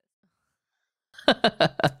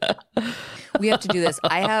We have to do this.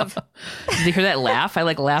 I have Did you hear that laugh? I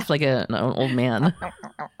laughed like an old man.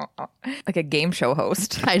 like a game show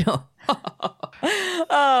host. I know.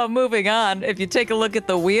 Oh, moving on. If you take a look at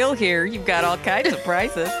the wheel here, you've got all kinds of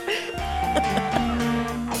prices.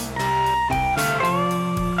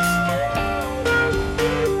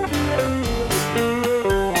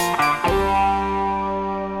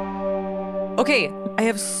 Okay, I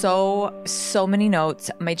have so many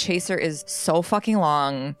notes. My chaser is so fucking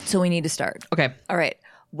long, so we need to start. Okay. All right.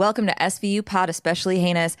 Welcome to SVU Pod Especially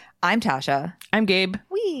Heinous. I'm Tasha. I'm Gabe.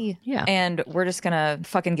 Wee. Yeah. And we're just going to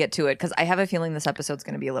fucking get to it because I have a feeling this episode's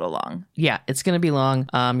going to be a little long. Yeah, it's going to be long.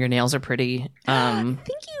 Your nails are pretty. Thank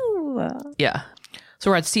you. Yeah.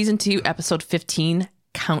 So we're at season 2, episode 15,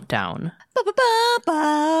 Countdown.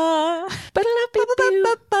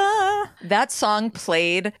 That song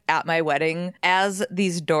played at my wedding as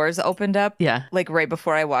these doors opened up. Yeah. Like right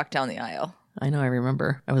before I walked down the aisle. I know, I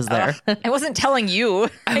remember. I was there. I wasn't telling you.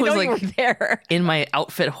 I was know like- you were there. In my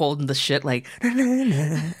outfit holding the shit up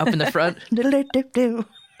in the front.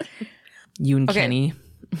 You and Okay. Kenny.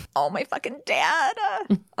 Oh, my fucking dad.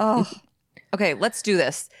 Oh. Okay, let's do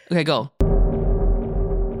this. Okay, go.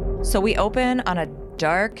 So we open on a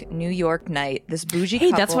dark New York night. This bougie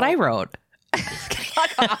Hey, couple. that's what I wrote.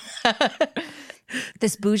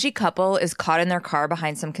 This bougie couple is caught in their car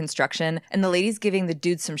behind some construction, and the lady's giving the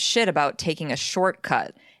dude some shit about taking a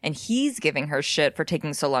shortcut. And he's giving her shit for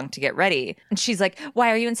taking so long to get ready. And she's like,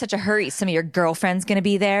 why are you in such a hurry? Some of your girlfriend's gonna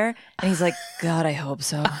be there? And he's like, God, I hope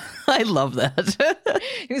so. I love that.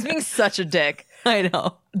 He was being such a dick. I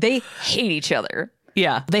know. They hate each other.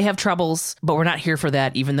 Yeah, they have troubles, but we're not here for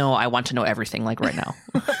that, even though I want to know everything, like right now.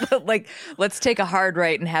 Like, let's take a hard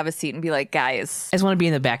right and have a seat and be like, guys, I just want to be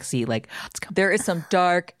in the back seat, like, let's go. there is some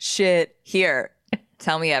dark shit here.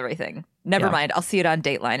 Tell me everything. Never Yeah. mind. I'll see it on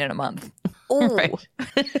Dateline in a month. Oh. Right.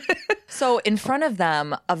 So in front of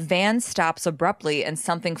them, a van stops abruptly and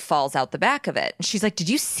something falls out the back of it. And she's like, did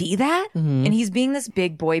you see that? Mm-hmm. And he's being this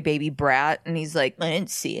big boy baby brat. And he's like, I didn't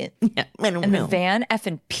see it. Yeah, I don't And know. the van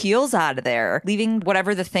effing peels out of there, leaving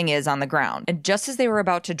whatever the thing is on the ground. And just as they were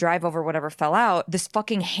about to drive over whatever fell out, this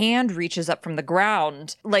fucking hand reaches up from the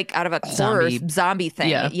ground, like out of a horror zombie thing.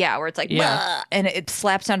 Yeah. Where it's like, Yeah. "Wah," and it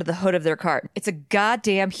slaps onto the hood of their car. It's a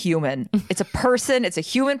goddamn human. It's a person. It's a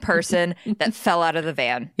human person that fell out of the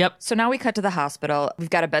van. Yep. So now we cut to the hospital. We've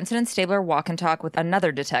got a Benson and Stabler walk and talk with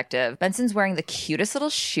another detective. Benson's wearing the cutest little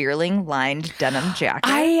shearling lined denim jacket.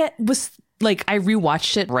 I was like, I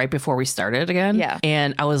rewatched it right before we started again. Yeah.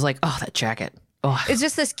 And I was like, oh, that jacket. Oh, It's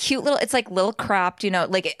just this cute little, it's like little cropped,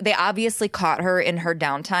 like they obviously caught her in her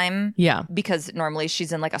downtime. yeah. Because normally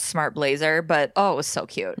she's in like a smart blazer, but oh, it was so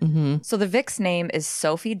cute. Mm-hmm. So the Vic's name is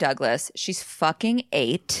Sophie Douglas. She's fucking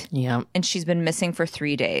 8. Yeah. And she's been missing for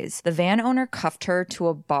 3 days. The van owner cuffed her to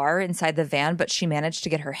a bar inside the van, but she managed to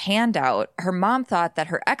get her hand out. Her mom thought that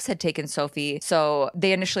her ex had taken Sophie, so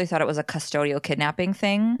they initially thought it was a custodial kidnapping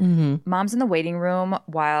thing. Mm-hmm. Mom's in the waiting room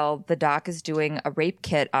while the doc is doing a rape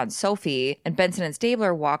kit on Sophie, and Benson and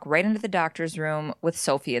Stabler walk right into the doctor's room with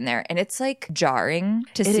Sophie in there. And it's like jarring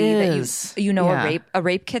to see is. that you know Yeah. a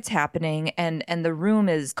rape kit's happening, and the room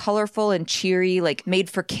is colorful and cheery, like made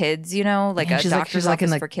for kids, like And a doctor's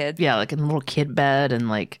office for kids. Yeah, like in a little kid bed and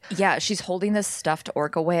like, Yeah, she's holding this stuffed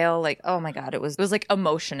orca whale. Like, oh my God, it was like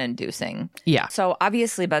emotion inducing. yeah. So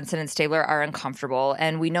obviously Benson and Stabler are uncomfortable,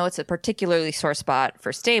 and we know it's a particularly sore spot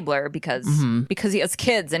for Stabler because he has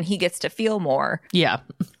kids and he gets to feel more. Yeah.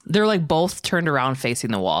 They're like both turned around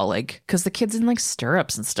facing the wall, like, because the kid's in like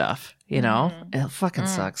stirrups and stuff, you know? It fucking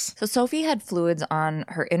sucks. So Sophie had fluids on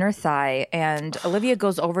her inner thigh, and Olivia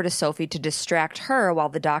goes over to Sophie to distract her while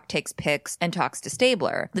the doc takes pics and talks to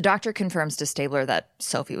Stabler. The doctor confirms to Stabler that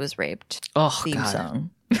Sophie was raped. Oh, Theme God. song.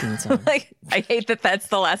 Theme song. Like, I hate that that's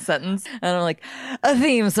the last sentence. And I'm like, a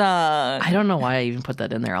theme song. I don't know why I even put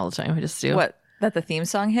that in there all the time. I just do. What? That the theme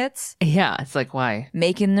song hits? Yeah, it's like, why?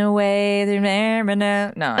 Making their way through there. No, I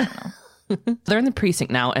don't know. They're in the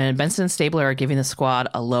precinct now, and Benson and Stabler are giving the squad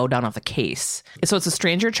a lowdown of the case. So it's a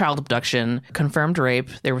stranger child abduction, confirmed rape.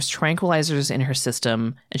 There was tranquilizers in her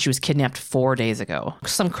system, and she was kidnapped 4 days ago.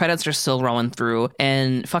 Some credits are still rolling through,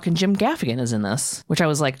 and fucking Jim Gaffigan is in this, which I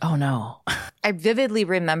was like, oh no. I vividly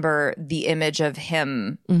remember the image of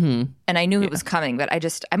him, and I knew it was coming, but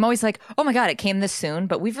I'm always like, oh my God, it came this soon.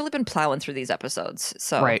 But we've really been plowing through these episodes.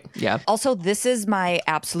 So Right, yeah. Also, this is my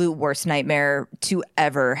absolute worst nightmare to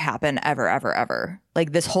ever happen, ever.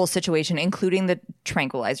 Like this whole situation, including the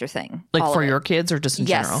tranquilizer thing. Like All for of it. your kids or just in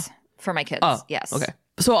Yes, general? for my kids. Oh, yes. okay.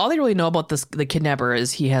 So all they really know about the kidnapper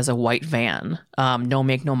is he has a white van, no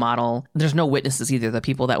make, no model. There's no witnesses either. The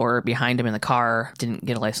people that were behind him in the car didn't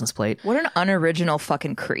get a license plate. What an unoriginal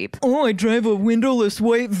fucking creep. Oh, I drive a windowless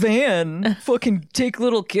white van. Fucking take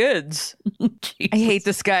little kids. I hate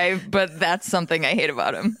this guy, but that's something I hate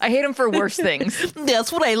about him. I hate him for worse things.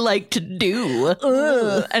 That's what I like to do.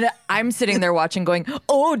 And I'm sitting there watching going,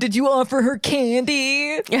 oh, did you offer her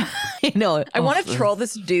candy? I know. I want to troll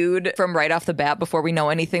this dude from right off the bat before we know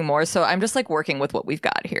anything more. So I'm just like working with what we've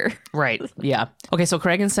got here. Right. Yeah. Okay. So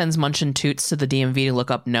Cragen sends Munch and Toots to the DMV to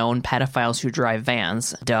look up known pedophiles who drive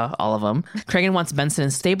vans. Duh, all of them. Cragen wants Benson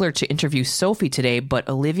and Stabler to interview Sophie today, but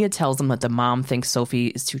Olivia tells them that the mom thinks Sophie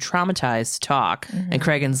is too traumatized to talk. And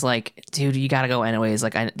Cragen's like, dude, you got to go anyways.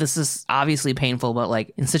 Like, this is obviously painful, but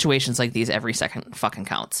like in situations like these, every second fucking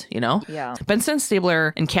counts, you know? Yeah. Benson,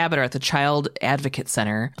 Stabler, and Cabot are at the Child Advocate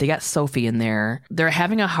Center. They got Sophie in there. They're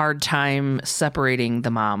having a hard time separating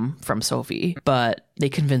the mom from Sophie, but they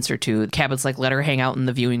convince her to. Cabot's like, let her hang out in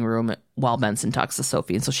the viewing room while Benson talks to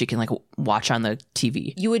Sophie, and so she can like watch on the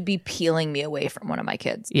TV. You would be peeling me away from one of my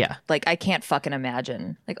kids. Yeah. Like, I can't fucking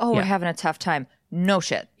imagine. Like, oh, we're having a tough time. No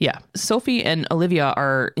shit. Yeah. Sophie and Olivia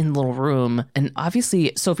are in the little room, and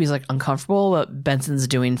obviously Sophie's like uncomfortable, but Benson's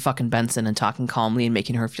doing fucking Benson and talking calmly and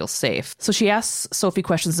making her feel safe. So she asks Sophie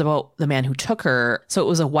questions about the man who took her. So it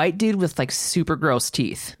was a white dude with like super gross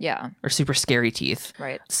teeth. Yeah. Or super scary teeth.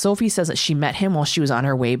 Right. Sophie says that she met him while she was on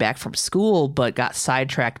her way back from school, but got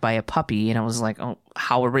sidetracked by a puppy. And I was like, oh,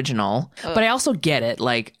 how original. But I also get it.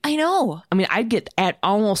 Like, I know. I mean, I'd get at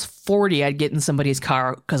almost 40, I'd get in somebody's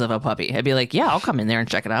car because of a puppy. I'd be like, yeah, I'll come in there and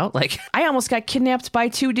check it out. Like, I almost got kidnapped by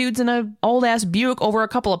two dudes in a old ass Buick over a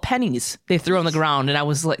couple of pennies they threw on the ground. And I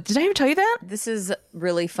was like, did I ever tell you that? This is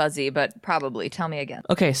really fuzzy, but probably. Tell me again.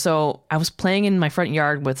 Okay, so I was playing in my front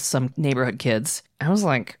yard with some neighborhood kids. I was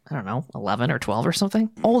like, I don't know, 11 or 12 or something.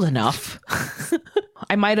 Old enough.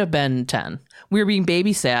 I might have been 10. We were being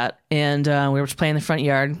babysat, and we were just playing in the front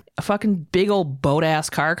yard. A fucking big old boat-ass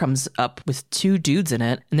car comes up with two dudes in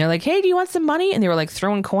it, and they're like, hey, do you want some money? And they were like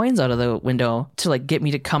throwing coins out of the window to like get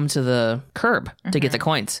me to come to the curb to get the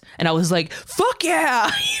coins. And I was like, fuck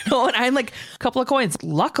yeah! You know, and I'm like, a couple of coins.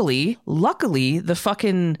 Luckily, the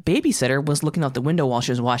fucking babysitter was looking out the window while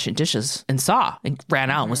she was washing dishes and saw and ran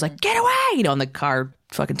out and was like, get away! You know, and the car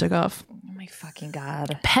fucking took off. Oh my fucking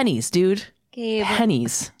God. Pennies, dude. Gabe.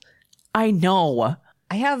 Pennies. I know.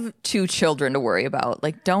 I have two children to worry about.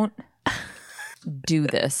 Like, don't do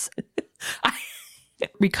this.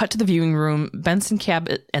 We cut to the viewing room. Benson,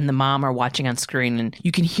 Cabot, and the mom are watching on screen, and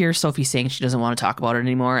you can hear Sophie saying she doesn't want to talk about it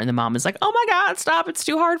anymore. And the mom is like, oh my God, stop. It's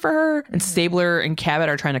too hard for her. And Stabler and Cabot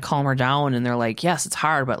are trying to calm her down, and they're like, yes, it's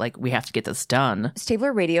hard, but like, we have to get this done.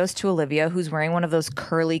 Stabler radios to Olivia, who's wearing one of those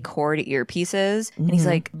curly cord earpieces. And he's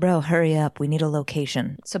like, bro, hurry up. We need a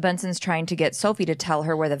location. So Benson's trying to get Sophie to tell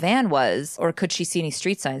her where the van was, or could she see any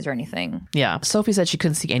street signs or anything? Yeah. Sophie said she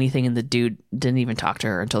couldn't see anything, and the dude didn't even talk to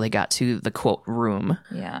her until they got to the quote room.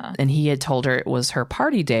 Yeah. And he had told her it was her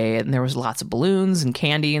party day and there was lots of balloons and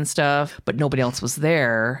candy and stuff, but nobody else was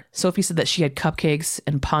there. Sophie said that she had cupcakes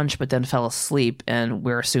and punch, but then fell asleep, and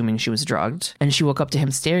we're assuming she was drugged. And she woke up to him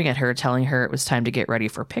staring at her, telling her it was time to get ready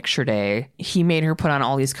for picture day. He made her put on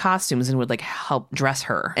all these costumes and would like help dress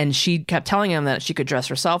her. And she kept telling him that she could dress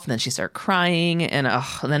herself, and then she started crying. And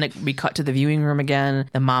then we cut to the viewing room again.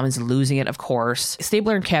 The mom is losing it, of course.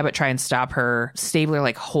 Stabler and Cabot try and stop her. Stabler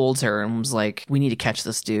like holds her and was like, we need to catch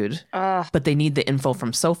this dude. But they need the info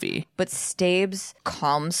from Sophie. But Stabes'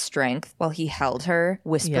 calm strength while he held her,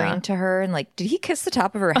 whispering to her, and like, did he kiss the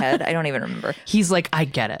top of her head? I don't even remember. He's like, I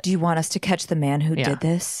get it. Do you want us to catch the man who did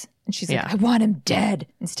this? And she's like, I want him dead.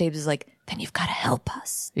 And Stabes is like, then you've got to help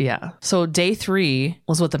us. Yeah. So day 3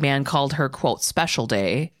 was what the man called her, quote, special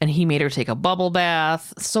day. And he made her take a bubble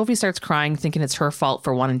bath. Sophie starts crying, thinking it's her fault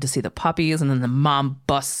for wanting to see the puppies. And then the mom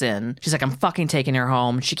busts in. She's like, I'm fucking taking her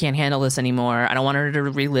home. She can't handle this anymore. I don't want her to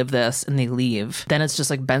relive this. And they leave. Then it's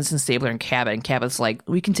just like Benson, Stabler, and Cabot. And Cabot's like,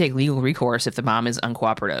 we can take legal recourse if the mom is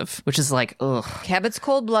uncooperative, which is like, ugh. Cabot's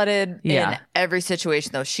cold-blooded in every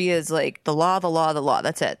situation, though. She is like, the law, the law, the law.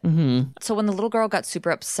 That's it. Mm-hmm. So when the little girl got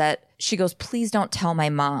super upset, she goes, please don't tell my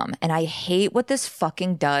mom. And I hate what this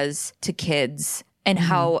fucking does to kids and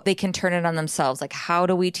how they can turn it on themselves. Like, how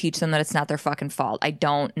do we teach them that it's not their fucking fault? I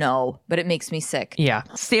don't know, but it makes me sick. Yeah.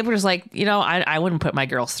 Stabler's like, you know, I wouldn't put my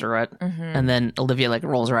girls through it. Mm-hmm. And then Olivia like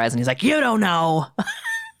rolls her eyes and he's like, you don't know.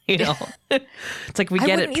 You know, it's like we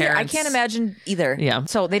get it, wouldn't either. I parents. can't imagine either. Yeah.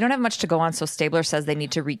 So they don't have much to go on. So Stabler says they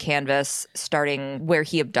need to recanvass starting where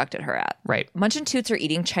he abducted her at. Right. Munch and Toots are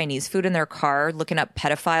eating Chinese food in their car, looking up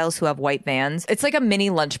pedophiles who have white vans. It's like a mini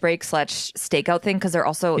lunch break / stakeout thing because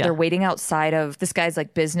they're waiting outside of this guy's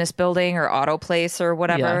like business building or auto place or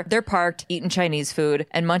whatever. Yeah. They're parked, eating Chinese food,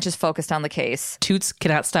 and Munch is focused on the case. Toots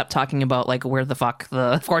cannot stop talking about like where the fuck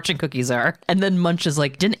the fortune cookies are. And then Munch is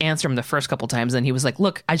like, didn't answer him the first couple times. Then he was like,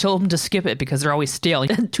 look, I told him to skip it because they're always stale.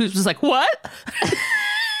 And Toots was like, what?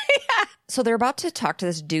 So they're about to talk to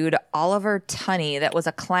this dude, Oliver Tunney, that was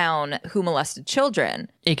a clown who molested children.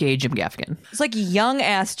 AKA Jim Gaffigan. It's like young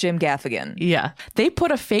ass Jim Gaffigan. Yeah. They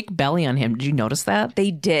put a fake belly on him. Did you notice that?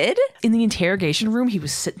 They did? In the interrogation room, he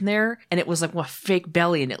was sitting there and it was like a fake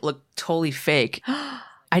belly and it looked totally fake.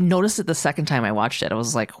 I noticed it the second time I watched it. I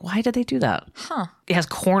was like, why did they do that? Huh. It has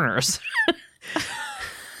corners.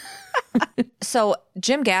 So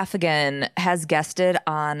Jim Gaffigan has guested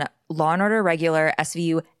on Law & Order Regular,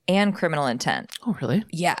 SVU, and Criminal Intent. Oh, really?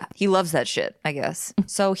 Yeah, he loves that shit, I guess.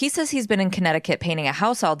 So he says he's been in Connecticut painting a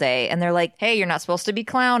house all day, and they're like, hey, you're not supposed to be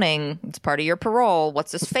clowning. It's part of your parole.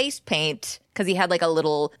 What's this face paint? Because he had like a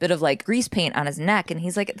little bit of like grease paint on his neck, and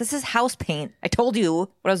he's like, this is house paint. I told you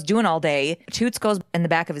what I was doing all day. Toots goes in the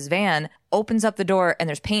back of his van, opens up the door, and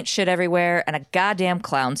there's paint shit everywhere and a goddamn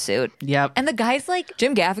clown suit. Yep. And the guy's like,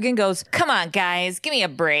 Jim Gaffigan goes, come on, guys, give me a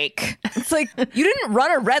break. It's like, you didn't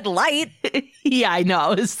run a red light. Yeah, I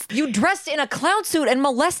know. You dressed in a clown suit and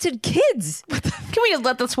molested kids. Can we just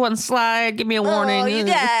let this one slide? Give me a warning. Oh, you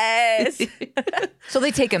guys. So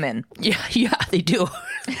they take him in. Yeah, they do.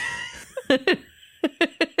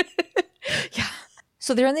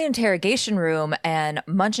 So they're in the interrogation room, and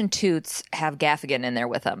Munch and Toots have Gaffigan in there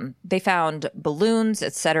with them. They found balloons,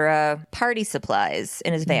 etc., party supplies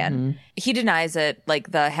in his van. Mm-hmm. He denies it,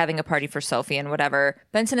 like the having a party for Sophie and whatever.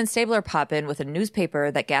 Benson and Stabler pop in with a newspaper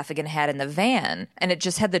that Gaffigan had in the van, and it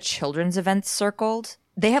just had the children's events circled.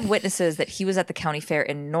 They have witnesses that he was at the county fair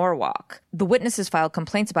in Norwalk. The witnesses filed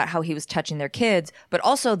complaints about how he was touching their kids, but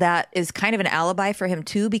also that is kind of an alibi for him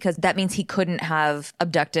too, because that means he couldn't have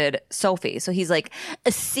abducted Sophie. So he's like,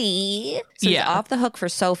 see? So he's off the hook for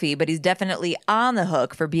Sophie, but he's definitely on the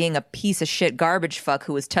hook for being a piece of shit garbage fuck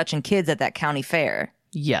who was touching kids at that county fair.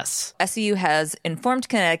 Yes. SCU has informed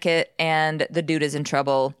Connecticut, and the dude is in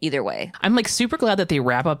trouble either way. I'm like super glad that they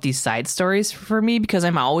wrap up these side stories for me, because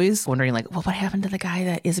I'm always wondering like, well, what happened to the guy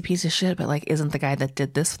that is a piece of shit, but like isn't the guy that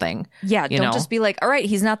did this thing? Yeah, You don't know? just be like, all right,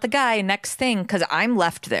 he's not the guy, next thing, because I'm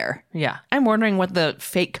left there. Yeah. I'm wondering what the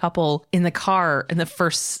fake couple in the car in the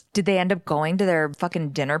first, Did they end up going to their fucking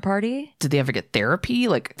dinner party? did they ever get therapy?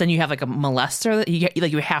 Like then you have like a molester that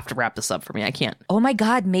you have to wrap this up for me. I can't. Oh my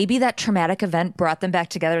God, maybe that traumatic event brought them back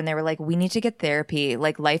together and they were like, we need to get therapy.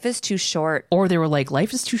 Like, life is too short. Or they were like,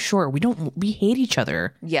 life is too short. We hate each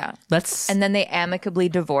other. Yeah. Let's. And then they amicably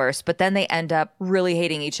divorce, but then they end up really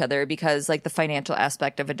hating each other because, like, the financial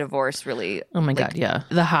aspect of a divorce really. Oh my God, yeah.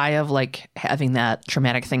 The high of like having that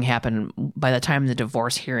traumatic thing happen, by the time the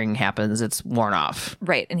divorce hearing happens, it's worn off.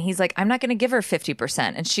 Right. And he's like, I'm not going to give her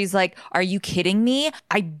 50%. And she's like, are you kidding me?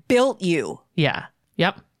 I built you. Yeah.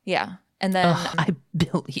 Yep. Yeah. And then I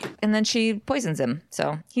built you. and then she poisons him.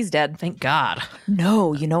 So he's dead. Thank God.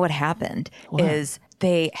 No, you know what happened is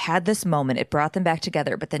they had this moment. It brought them back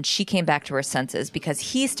together, but then she came back to her senses because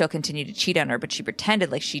he still continued to cheat on her, but she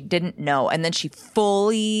pretended like she didn't know. And then she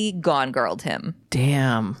fully gone girled him.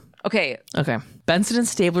 Damn. Okay. Okay. Benson and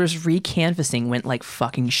Stabler's recanvassing went like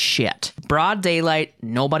fucking shit. Broad daylight,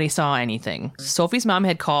 nobody saw anything. Sophie's mom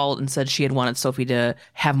had called and said she had wanted Sophie to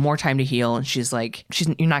have more time to heal, and she's like,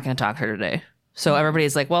 you're not going to talk to her today. So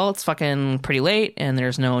everybody's like, well, it's fucking pretty late and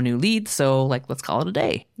there's no new leads, so like let's call it a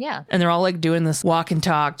day. Yeah. And they're all like doing this walk and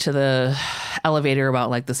talk to the elevator about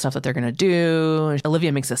like the stuff that they're gonna do.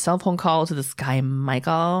 Olivia makes a cell phone call to this guy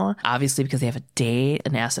Michael, obviously because they have a date,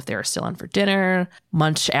 and asks if they're still on for dinner.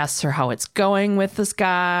 Munch asks her how it's going with this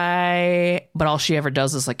guy, but all she ever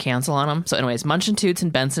does is like cancel on him. So anyways, Munch and Toots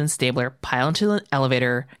and Benson and Stabler pile into the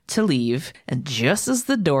elevator to leave, and just as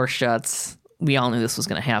the door shuts, we all knew this was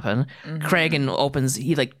going to happen. Cragen opens,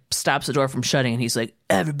 he like stops the door from shutting, and he's like,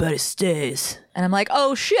 everybody stays. And I'm like,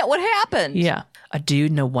 oh shit, what happened? Yeah. A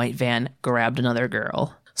dude in a white van grabbed another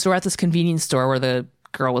girl. So we're at this convenience store where the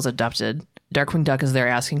girl was abducted. Darkwing Duck is there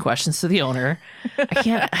asking questions to the owner.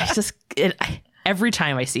 Every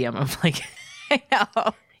time I see him, I'm like, I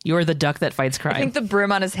know. You're the duck that fights crime. I think the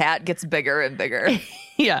brim on his hat gets bigger and bigger.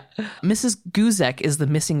 Yeah. Mrs. Guzek is the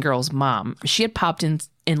missing girl's mom. She had popped in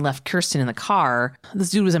and left Kirsten in the car.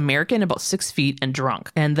 This dude was American, about 6 feet, and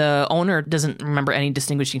drunk. And the owner doesn't remember any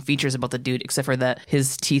distinguishing features about the dude except for that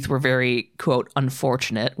his teeth were very, quote,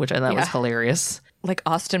 unfortunate, which I thought was hilarious. Like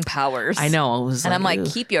Austin Powers. I know. It was and I'm like, ew.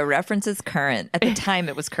 keep your references current. At the time,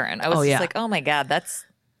 it was current. I was just like, oh my God, that's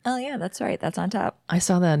right. That's on top. I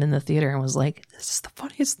saw that in the theater and was like, this is the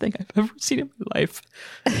funniest thing I've ever seen in my life.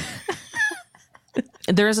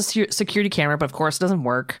 There is a security camera, but of course it doesn't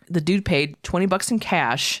work. The dude paid $20 in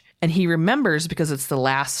cash, and he remembers because it's the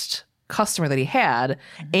last customer that he had,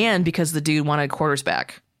 and because the dude wanted quarters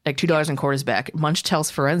back, like $2 in quarters back. Munch tells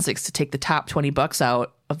forensics to take the top $20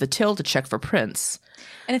 out of the till to check for prints.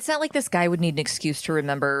 And it's not like this guy would need an excuse to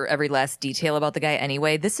remember every last detail about the guy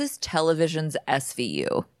anyway. This is television's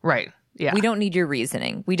SVU. Right. Yeah. We don't need your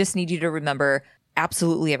reasoning. We just need you to remember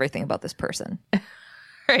absolutely everything about this person.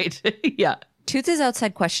 Right. Yeah. Toots is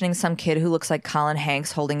outside questioning some kid who looks like Colin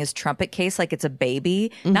Hanks holding his trumpet case like it's a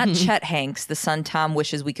baby. Not Chet Hanks, the son Tom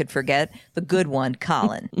wishes we could forget. The good one,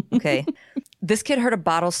 Colin. Okay. This kid heard a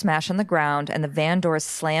bottle smash on the ground and the van doors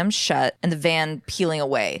slammed shut and the van peeling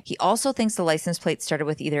away. He also thinks the license plate started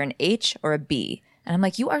with either an H or a B. And I'm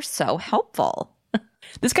like, you are so helpful.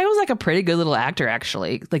 This guy was like a pretty good little actor,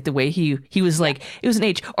 actually. Like the way he was like, it was an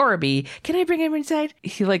H or a B. Can I bring him inside?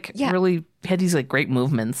 He really had these like great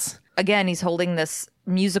movements. Again, he's holding this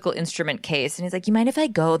musical instrument case and he's like, you mind if I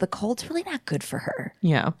go? The cold's really not good for her.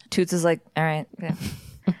 Yeah. Toots is like, all right. Yeah.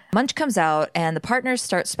 Munch comes out and the partners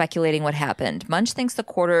start speculating what happened. Munch thinks the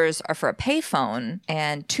quarters are for a payphone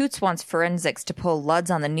and Toots wants forensics to pull LUDs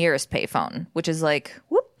on the nearest payphone, which is like,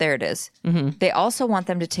 whoop, there it is. Mm-hmm. They also want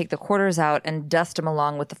them to take the quarters out and dust them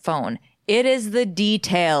along with the phone. It is the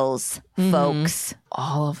details, folks.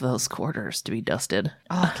 All of those quarters to be dusted.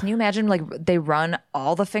 Oh, can you imagine? Like they run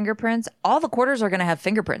all the fingerprints. All the quarters are going to have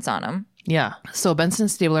fingerprints on them. Yeah. So Benson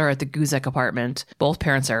and Stabler are at the Guzek apartment. Both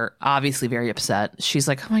parents are obviously very upset. She's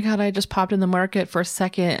like, oh my God, I just popped in the market for a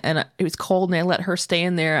second and it was cold and I let her stay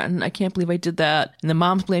in there and I can't believe I did that. And the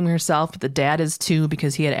mom's blaming herself, but the dad is too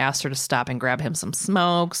because he had asked her to stop and grab him some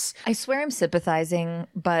smokes. I swear I'm sympathizing,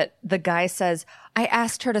 but the guy says, I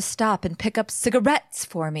asked her to stop and pick up cigarettes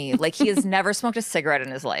for me. Like he has never smoked a cigarette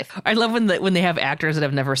in his life. I love when they have actors that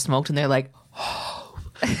have never smoked and they're like, oh.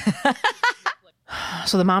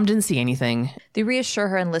 So the mom didn't see anything. They reassure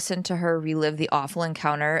her and listen to her relive the awful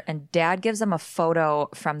encounter. And dad gives them a photo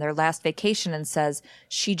from their last vacation and says,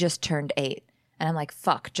 she just turned 8. And I'm like,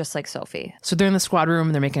 fuck, just like Sophie. So they're in the squad room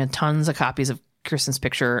and they're making tons of copies of Kirsten's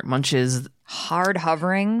picture. Munch is hard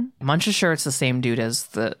hovering. Munch is sure it's the same dude as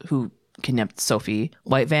who kidnapped Sophie.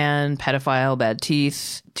 White van, pedophile, bad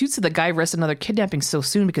teeth. Toots said the guy risked another kidnapping so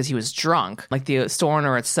soon because he was drunk, like the store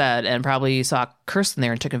owner had said, and probably saw Kirsten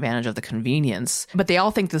there and took advantage of the convenience. But they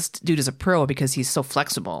all think this dude is a pro because he's so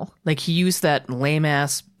flexible. Like he used that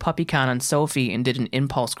lame-ass puppy con on Sophie and did an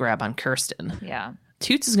impulse grab on Kirsten. Yeah.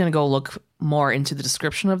 Toots is going to go look more into the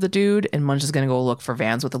description of the dude, and Munch is going to go look for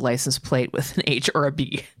vans with a license plate with an H or a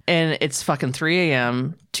B. And it's fucking 3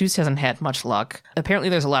 a.m. Toots hasn't had much luck. Apparently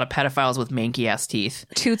there's a lot of pedophiles with manky-ass teeth.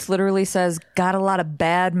 Toots literally says, got a lot of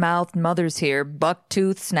bad-mouthed mothers here. Buck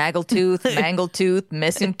tooth, snaggle tooth, mangle tooth,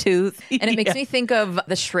 missing tooth. And it makes me think of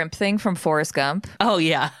the shrimp thing from Forrest Gump. Oh,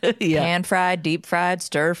 yeah. Yeah. Pan-fried, deep-fried,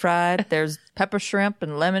 stir-fried. There's pepper shrimp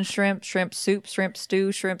and lemon shrimp, shrimp soup, shrimp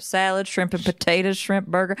stew, shrimp salad, shrimp and potatoes, shrimp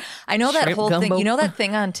burger. I know that Shrimp whole gumbo. thing. You know that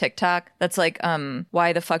thing on TikTok that's like,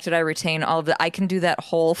 why the fuck did I retain all of the? I can do that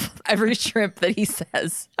whole every shrimp that he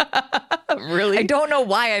says. Really? I don't know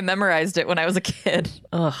why I memorized it when I was a kid.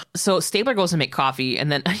 Ugh. So Stabler goes to make coffee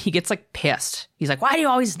and then he gets like pissed. He's like, why do you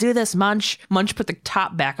always do this, Munch? Munch put the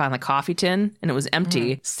top back on the coffee tin and it was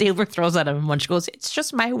empty. Stabler throws at him and Munch goes, it's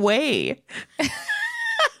just my way.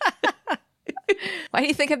 Why do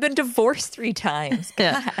you think I've been divorced 3 times?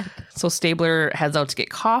 God. Yeah. So Stabler heads out to get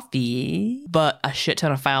coffee, but a shit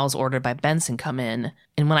ton of files ordered by Benson come in.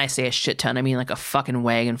 And when I say a shit ton, I mean like a fucking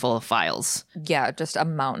wagon full of files. Yeah, just a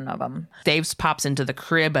mountain of them. Dave's pops into the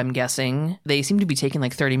crib, I'm guessing. They seem to be taking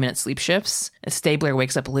like 30-minute sleep shifts. Stabler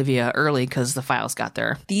wakes up Olivia early because the files got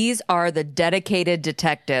there. These are the dedicated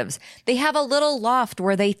detectives. They have a little loft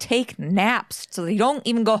where they take naps so they don't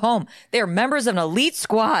even go home. They're members of an elite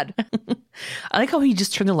squad. I like how he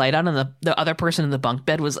just turned the light on and the other person in the bunk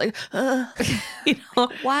bed was like, you know.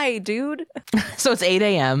 Why, dude? So it's 8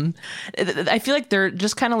 a.m. I feel like they're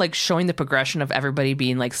just kind of like showing the progression of everybody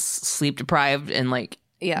being like sleep deprived and like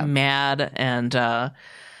mad and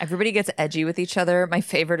everybody gets edgy with each other. My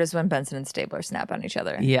favorite is when Benson and Stabler snap on each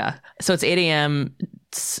other. Yeah. So it's 8 a.m.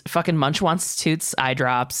 Fucking Munch wants Toots eye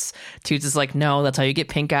drops. Toots is like, no, that's how you get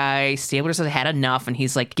pink eye. Stabler says I had enough, and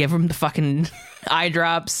he's like, give him the fucking eye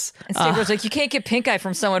drops. And Stabler's like, you can't get pink eye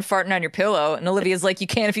from someone farting on your pillow. And Olivia's like, you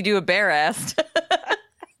can if you do a bare ass.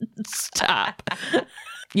 Stop.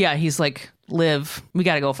 Yeah, he's like, Liv, we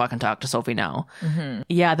gotta go fucking talk to Sophie now.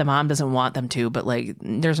 Yeah, the mom doesn't want them to, but like,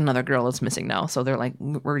 there's another girl that's missing now, so they're like,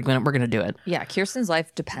 we're gonna do it. Yeah, Kirsten's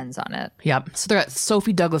life depends on it. Yep. So they're at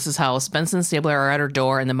Sophie Douglas's house. Benson and Stabler are at her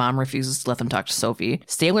door, and the mom refuses to let them talk to Sophie.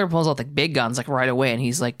 Stabler pulls out the big guns like right away, and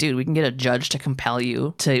he's like, dude, we can get a judge to compel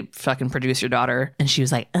you to fucking produce your daughter. And she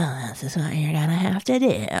was like, oh, this is what you're gonna have to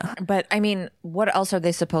do. But I mean, what else are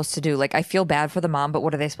they supposed to do? Like, I feel bad for the mom, but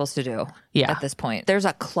what are they supposed to do at this point? There's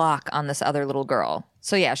a clock on this other little girl.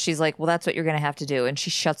 So yeah, she's like, well, that's what you're going to have to do. And she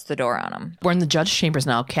shuts the door on him. We're in the judge's chambers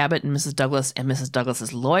now. Cabot and Mrs. Douglas and Mrs.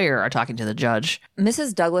 Douglas's lawyer are talking to the judge.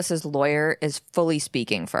 Mrs. Douglas's lawyer is fully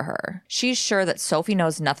speaking for her. She's sure that Sophie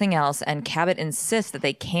knows nothing else, and Cabot insists that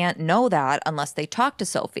they can't know that unless they talk to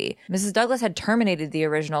Sophie. Mrs. Douglas had terminated the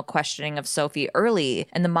original questioning of Sophie early,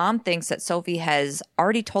 and the mom thinks that Sophie has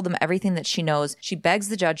already told them everything that she knows. She begs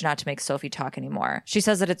the judge not to make Sophie talk anymore. She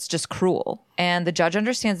says that it's just cruel. And the judge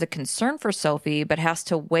understands the concern for Sophie, but has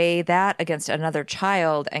to weigh that against another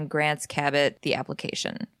child and grants Cabot the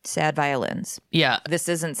application. Sad violins. Yeah. This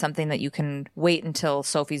isn't something that you can wait until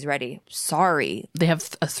Sophie's ready. Sorry. They have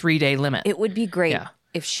a 3-day limit. It would be great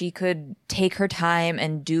if she could take her time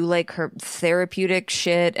and do like her therapeutic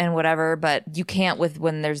shit and whatever, but you can't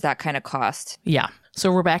when there's that kind of cost. Yeah. So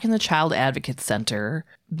we're back in the Child Advocate Center.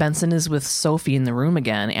 Benson is with Sophie in the room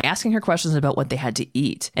again, asking her questions about what they had to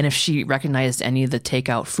eat and if she recognized any of the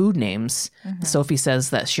takeout food names. Sophie says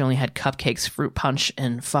that she only had cupcakes, fruit punch,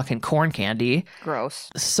 and fucking corn candy. Gross.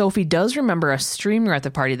 Sophie does remember a streamer at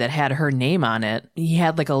the party that had her name on it. He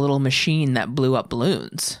had like a little machine that blew up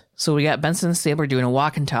balloons. So we got Benson and Stabler doing a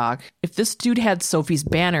walk and talk. If this dude had Sophie's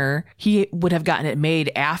banner, he would have gotten it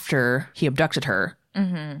made after he abducted her.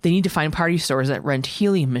 They need to find party stores that rent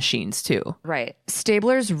helium machines too. Right.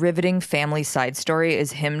 Stabler's riveting family side story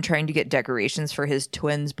is him trying to get decorations for his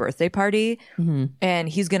twins' birthday party. And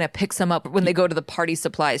he's going to pick some up when they go to the party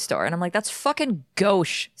supply store. And I'm like, that's fucking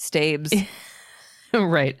gauche, Stabes.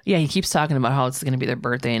 Right. Yeah, he keeps talking about how it's going to be their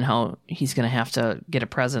birthday and how he's going to have to get a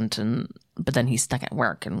present, but then he's stuck at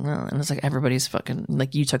work, and it's like, everybody's fucking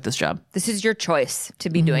like, you took this job. This is your choice to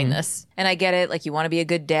be doing this. And I get it. Like, you want to be a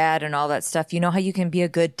good dad and all that stuff. You know how you can be a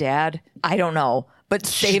good dad? I don't know. But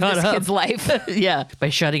save this kid's life. Yeah. By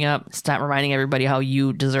shutting up, stop reminding everybody how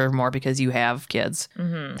you deserve more because you have kids.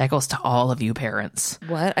 That goes to all of you parents.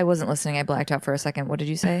 What? I wasn't listening. I blacked out for a second. What did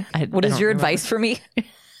you say? What is your advice for me?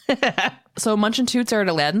 So Munch and Toots are at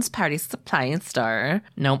Aladdin's party supply store.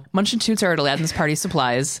 Nope. Munch and Toots are at Aladdin's party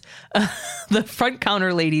supplies. The front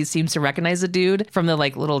counter lady seems to recognize the dude from the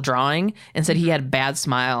like little drawing and said he had a bad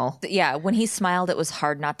smile. Yeah, when he smiled, it was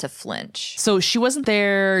hard not to flinch. So she wasn't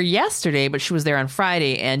there yesterday, but she was there on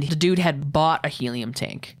Friday, and the dude had bought a helium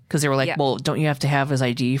tank. Because they were like, well, don't you have to have his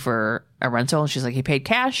ID for a rental? And she's like, he paid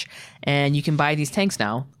cash and you can buy these tanks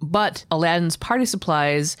now. But Aladdin's Party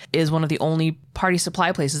Supplies is one of the only party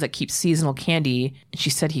supply places that keeps seasonal candy. And she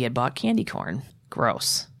said he had bought candy corn.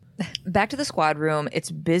 Gross. Back to the squad room.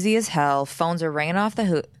 It's busy as hell. Phones are ringing off the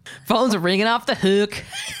hook. Phones are ringing off the hook.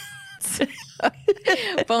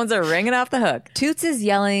 Phones are ringing off the hook. Toots is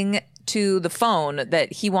yelling to the phone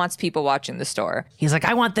that he wants people watching the store. He's like,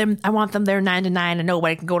 I want them there 9 to 9 and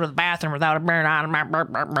nobody can go to the bathroom without a burn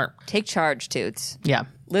on. Take charge, Toots. Yeah.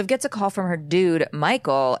 Liv gets a call from her dude,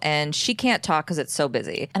 Michael, and she can't talk because it's so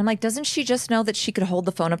busy. And I'm like, doesn't she just know that she could hold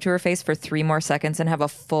the phone up to her face for 3 more seconds and have a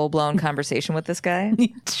full-blown conversation with this guy?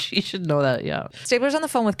 She should know that, yeah. Stabler's on the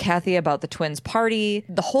phone with Kathy about the twins' party.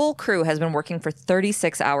 The whole crew has been working for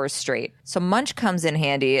 36 hours straight. So Munch comes in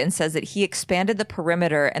handy and says that he expanded the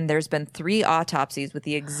perimeter and there's been 3 autopsies with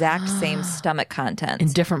the exact same stomach contents.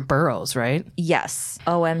 In different burrows, right? Yes.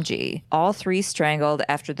 OMG. All 3 strangled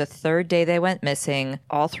after the 3rd day they went missing.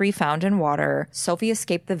 All 3 found in water. Sophie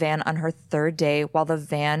escaped the van on her 3rd day while the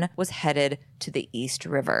van was headed to the East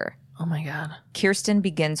River. Oh my God. Kirsten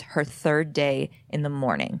begins her 3rd day in the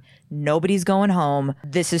morning. Nobody's going home.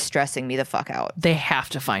 This is stressing me the fuck out. They have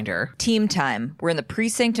to find her. Team time. We're in the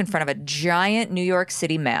precinct in front of a giant New York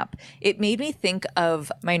City map. It made me think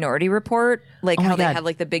of Minority Report, like how they had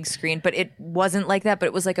like the big screen, but it wasn't like that, but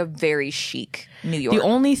it was like a very chic New York. The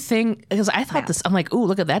only thing, because I thought this, I'm like, ooh,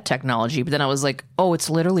 look at that technology. But then I was like, oh, it's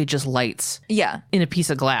literally just lights. Yeah. In a piece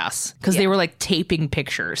of glass. Because they were like taping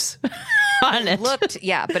pictures on it.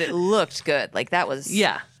 But it looked good. Like that was.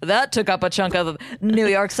 Yeah. That took up a chunk of New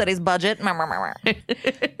York City's budget.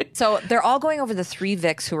 So they're all going over the 3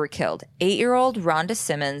 Vicks who were killed. 8-year-old Rhonda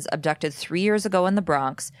Simmons, abducted 3 years ago in the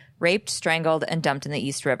Bronx, raped, strangled, and dumped in the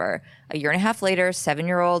East River. A year and a half later,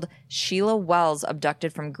 7-year-old Sheila Wells,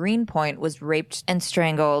 abducted from Greenpoint, was raped and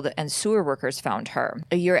strangled, and sewer workers found her.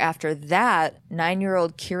 A year after that,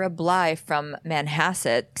 9-year-old Kira Bly from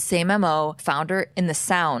Manhasset, same MO, found her in the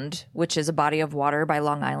Sound, which is a body of water by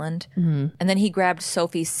Long Island. And then he grabbed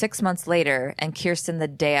Sophie 6 months later and Kirsten the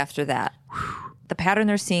day after that. The pattern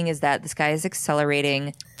they're seeing is that this guy is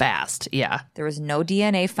accelerating fast. Yeah. There was no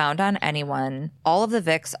DNA found on anyone. All of the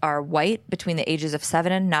Vicks are white, between the ages of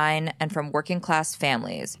 7 and 9, and from working class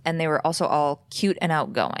families. And they were also all cute and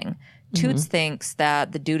outgoing. Toots thinks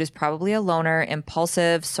that the dude is probably a loner,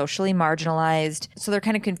 impulsive, socially marginalized. So they're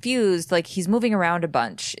kind of confused. Like, he's moving around a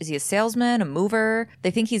bunch. Is he a salesman, a mover?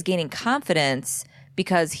 They think he's gaining confidence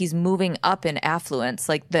because he's moving up in affluence,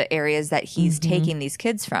 like the areas that he's taking these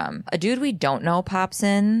kids from. A dude we don't know pops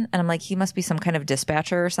in, and I'm like, he must be some kind of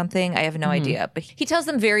dispatcher or something. I have no idea. But he tells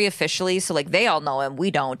them very officially, so like they all know him, we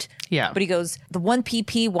don't. Yeah. But he goes, the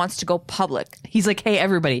 1PP wants to go public. He's like, hey,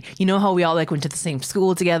 everybody, you know how we all like went to the same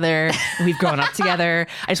school together and we've grown up together?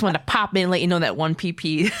 I just wanted to pop in and let you know that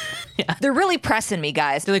 1PP. Yeah. They're really pressing me,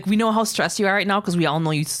 guys. They're like, we know how stressed you are right now because we all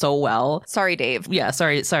know you so well. Sorry, Dave. Yeah,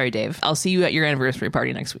 sorry, Dave. I'll see you at your anniversary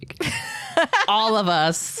party next week. All of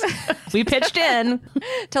us. We pitched in.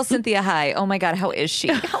 Tell Cynthia hi. Oh my God, how is she?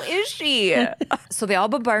 How is she? So they all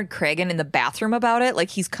bombard Cragen in the bathroom about it. Like,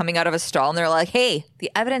 he's coming out of a stall and they're like, hey, the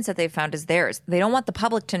evidence that they found is theirs. They don't want the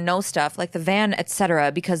public to know stuff like the van,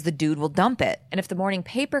 etc., because the dude will dump it. And if the morning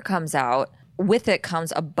paper comes out, with it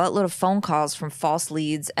comes a buttload of phone calls from false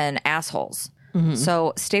leads and assholes.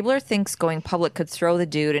 So Stabler thinks going public could throw the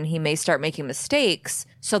dude and he may start making mistakes.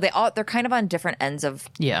 So they're kind of on different ends of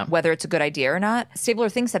whether it's a good idea or not. Stabler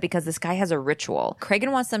thinks that because this guy has a ritual.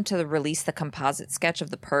 Cragen wants them to release the composite sketch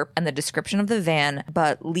of the perp and the description of the van,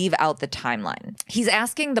 but leave out the timeline. He's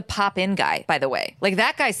asking the pop-in guy, by the way. Like,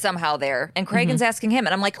 that guy's somehow there, and Cragen's asking him,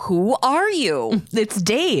 and I'm like, who are you? It's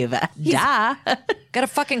Dave. Duh. Got a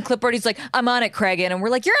fucking clipboard. He's like, I'm on it, Cragen. And we're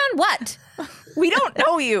like, you're on what? We don't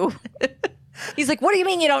know you. He's like, what do you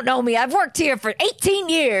mean you don't know me? I've worked here for 18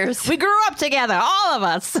 years. We grew up together, all of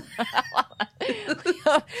us.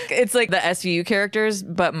 It's like the SVU characters,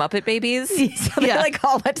 but Muppet babies. So they like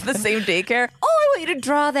all went to the same daycare. Oh, I want you to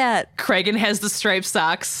draw that. Cragen has the striped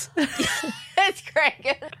socks. It's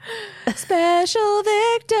Cragen. Special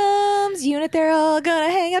victims unit, they're all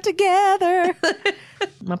gonna hang out together.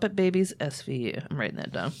 Muppet Babies SVU. I'm writing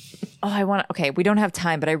that down. Oh, okay, we don't have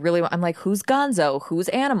time, but I really want, I'm like, who's Gonzo? Who's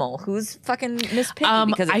Animal? Who's fucking Miss Piggy?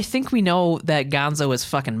 Because I think we know that Gonzo is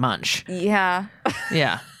fucking Munch. Yeah.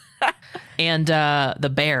 Yeah. And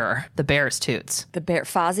the bear's Toots. The bear,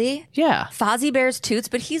 Fozzie? Yeah. Fozzie bears Toots,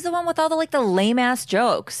 but he's the one with all the lame ass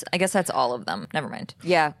jokes. I guess that's all of them. Never mind.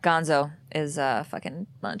 Yeah, Gonzo is fucking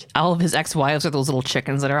Munch. All of his ex-wives are those little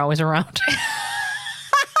chickens that are always around.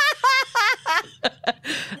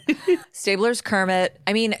 Stabler's Kermit.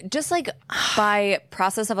 I mean, just like by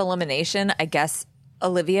process of elimination, I guess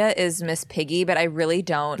Olivia is Miss Piggy, but I really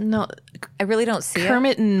don't see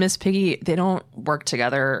Kermit and Miss Piggy, they don't work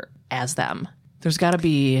together as them. There's got to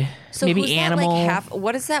be maybe Animal.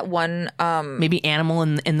 What is that one? Maybe Animal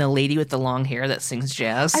and the lady with the long hair that sings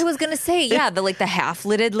jazz. I was gonna say, yeah, the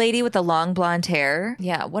half-lidded lady with the long blonde hair.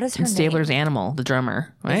 Yeah, what is her name? Stabler's Animal, the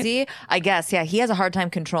drummer. Right? Is he? I guess. Yeah, he has a hard time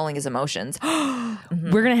controlling his emotions.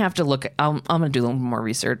 We're gonna have to look. I'm gonna do a little more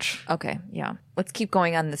research. Okay, yeah. Let's keep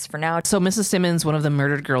going on this for now. So Mrs. Simmons, one of the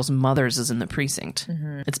murdered girl's mothers, is in the precinct.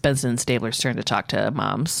 It's Benson and Stabler's turn to talk to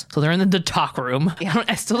moms. So they're in the talk room. Yeah.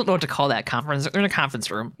 I still don't know what to call that conference. They're in a conference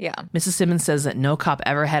room. Yeah. Mrs. Simmons says that no cop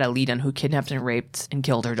ever had a lead on who kidnapped and raped and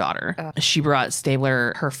killed her daughter. She brought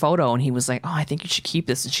Stabler her photo and he was like, oh, I think you should keep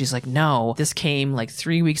this. And she's like, no, this came like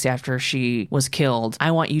 3 weeks after she was killed.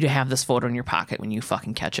 I want you to have this photo in your pocket when you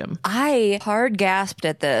fucking catch him. I hard gasped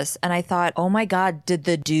at this and I thought, oh my God, did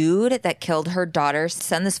the dude that killed her daughter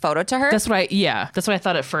send this photo to her? That's what I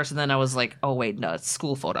thought at first. And then I was like, oh wait, no, it's a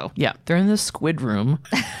school photo. Yeah. They're in the squid room.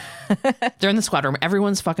 They're in the squad room.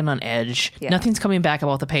 Everyone's fucking on edge. Yeah. Nothing's coming back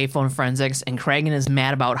about the payphone forensics, and Cragen is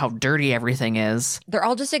mad about how dirty everything is. They're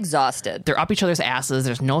all just exhausted. They're up each other's asses.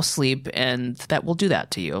 There's no sleep, and that will do that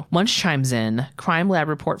to you. Munch chimes in. Crime lab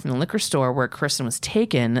report from the liquor store where Kristen was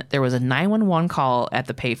taken. There was a 911 call at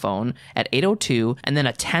the payphone at 8:02, and then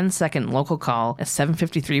a 10-second local call at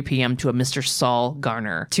 7:53 p.m. to a Mr. Saul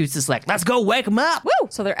Garner. Toots is like, let's go wake him up. Woo!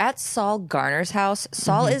 So they're at Saul Garner's house.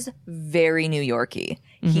 Saul is very New Yorky.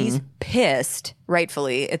 He's pissed,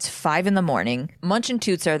 rightfully. It's 5 a.m. Munch and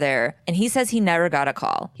Toots are there, and he says he never got a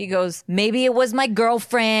call. He goes, maybe it was my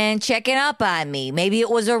girlfriend checking up on me. Maybe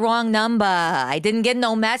it was a wrong number. I didn't get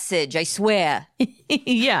no message, I swear.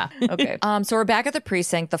 Yeah. Okay. So we're back at the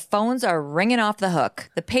precinct. The phones are ringing off the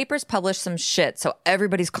hook. The papers publish some shit, so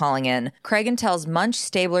everybody's calling in. Cragen tells Munch,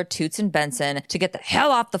 Stabler, Toots, and Benson to get the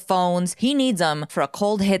hell off the phones. He needs them for a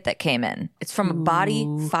cold hit that came in. It's from a body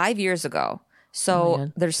 5 years ago.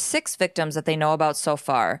 So there's 6 victims that they know about so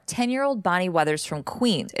far. 10-year-old Bonnie Weathers from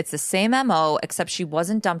Queens. It's the same MO, except she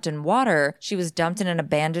wasn't dumped in water. She was dumped in an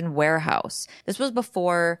abandoned warehouse. This was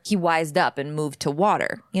before he wised up and moved to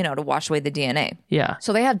water, to wash away the DNA. Yeah.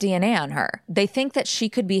 So they have DNA on her. They think that she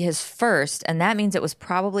could be his first, and that means it was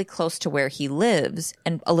probably close to where he lives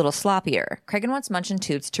and a little sloppier. Cragen wants Munch and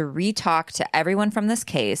Toots to re-talk to everyone from this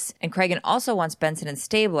case, and Cragen also wants Benson and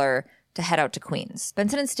Stabler to head out to Queens.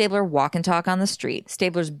 Benson and Stabler walk and talk on the street.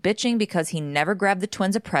 Stabler's bitching because he never grabbed the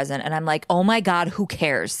twins a present, and I'm like, oh my God, who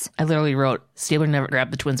cares? I literally wrote, Stabler never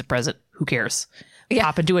grabbed the twins a present. Who cares? Yeah.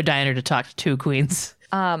 Pop into a diner to talk to 2 queens.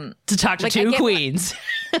 To talk to 2 queens.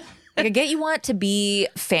 I get you want to be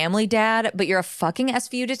family dad, but you're a fucking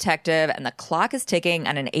SVU detective, and the clock is ticking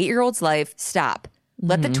on an 8-year-old's life. Stop.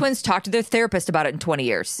 Let the twins talk to their therapist about it in 20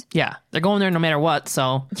 years. Yeah. They're going there no matter what,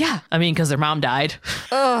 so. Yeah. I mean, because their mom died.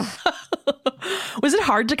 Ugh. Was it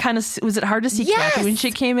hard to see Yes! Kathy when she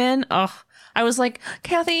came in? Ugh. I was like,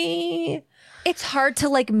 Kathy. It's hard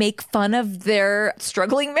to make fun of their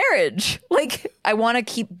struggling marriage. I want to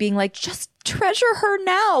keep being just treasure her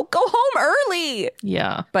now. Go home early.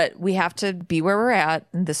 Yeah. But we have to be where we're at.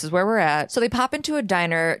 And this is where we're at. So they pop into a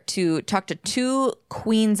diner to talk to 2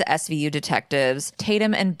 Queens SVU detectives,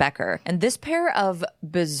 Tatum and Becker. And this pair of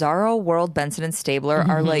bizarro world Benson and Stabler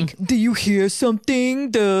are like, do you hear something?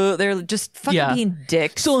 They're just fucking being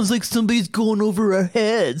dicks. Sounds like somebody's going over our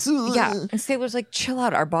heads. Yeah. And Stabler's like, chill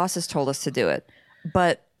out. Our boss has told us to do it.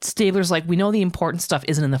 But Stabler's like, we know the important stuff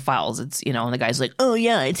isn't in the files. It's, and the guy's like, oh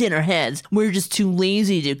yeah, it's in our heads. We're just too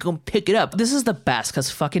lazy to go pick it up. This is the best because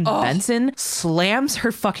fucking Benson slams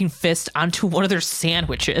her fucking fist onto one of their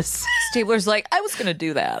sandwiches. Stabler's like, I was going to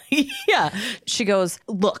do that. Yeah. She goes,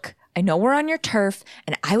 look, I know we're on your turf,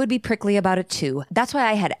 and I would be prickly about it too. That's why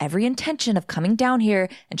I had every intention of coming down here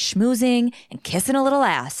and schmoozing and kissing a little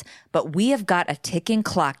ass. But we have got a ticking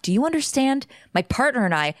clock. Do you understand? My partner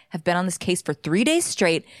and I have been on this case for 3 days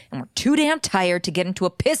straight, and we're too damn tired to get into a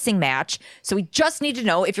pissing match. So we just need to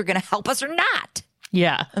know if you're going to help us or not.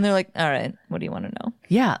 Yeah. And they're like, all right, what do you want to know?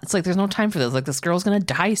 Yeah. It's like, there's no time for this. This girl's going to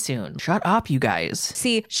die soon. Shut up, you guys.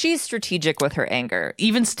 See, she's strategic with her anger.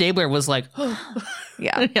 Even Stabler was like,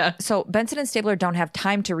 Yeah. Yeah. So Benson and Stabler don't have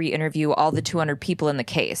time to re-interview all the 200 people in the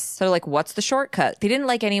case. So they're like, what's the shortcut? They didn't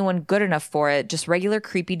like anyone good enough for it, just regular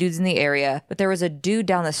creepy dudes in the area. But there was a dude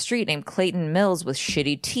down the street named Clayton Mills with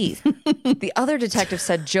shitty teeth. The other detective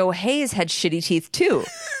said Joe Hayes had shitty teeth too.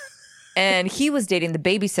 And he was dating the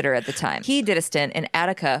babysitter at the time. He did a stint in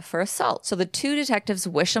Attica for assault. So the 2 detectives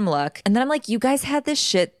wish him luck. And then I'm like, you guys had this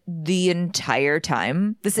shit the entire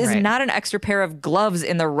time. This is not an extra pair of gloves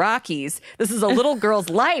in the Rockies. This is a little girl's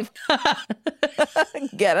life.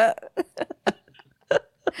 Get it?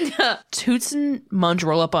 Toots and Munch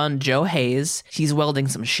roll up on Joe Hayes. He's welding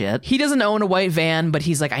some shit. He doesn't own a white van, but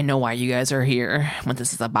he's like, I know why you guys are here, what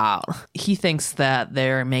this is about. He thinks that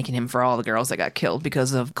they're making him for all the girls that got killed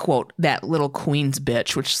because of, quote, that little Queens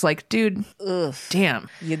bitch, which is like, dude, ugh, damn.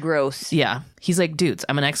 You gross. Yeah. He's like, dudes,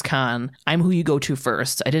 I'm an ex-con. I'm who you go to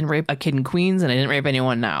first. I didn't rape a kid in Queens, and I didn't rape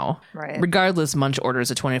anyone now. Right. Regardless, Munch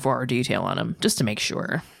orders a 24-hour detail on him, just to make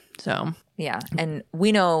sure. So... Yeah. And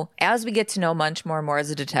we know, as we get to know Munch more and more as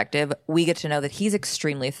a detective, we get to know that he's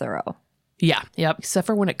extremely thorough. Yeah. Yep. Except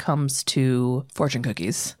for when it comes to fortune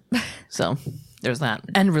cookies. So there's that.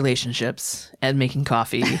 And relationships and making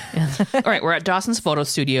coffee. All right. We're at Dawson's photo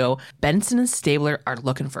studio. Benson and Stabler are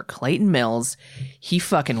looking for Clayton Mills. He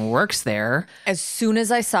fucking works there. As soon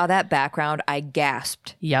as I saw that background, I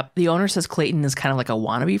gasped. Yep. The owner says Clayton is kind of like a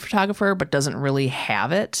wannabe photographer, but doesn't really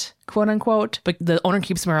have it, quote unquote. But the owner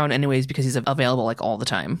keeps him around anyways because he's available all the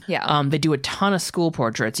time. Yeah. They do a ton of school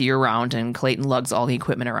portraits year round, and Clayton lugs all the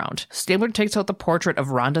equipment around. Stabler takes out the portrait of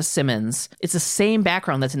Rhonda Simmons. It's the same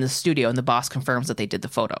background that's in the studio, and the boss confirms that they did the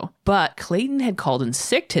photo. But Clayton had called in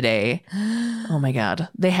sick today. Oh my God.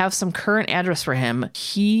 They have some current address for him.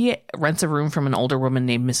 He rents a room from an older woman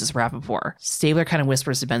named Mrs. Rappaport. Stabler kind of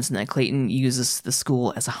whispers to Benson that Clayton uses the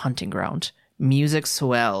school as a hunting ground. Music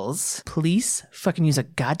swells. Police fucking use a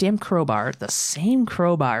goddamn crowbar, the same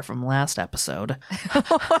crowbar from last episode.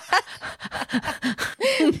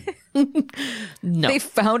 No. They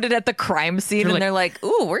found it at the crime scene and they're like,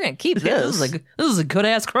 ooh, we're going to keep this. This is a good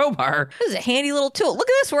ass crowbar. This is a handy little tool. Look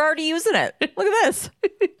at this. We're already using it. Look at this.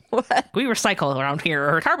 What? We recycle around here.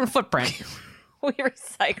 Our carbon footprint. We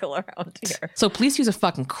recycle around here. So police use a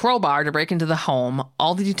fucking crowbar to break into the home.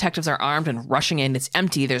 All the detectives are armed and rushing in. It's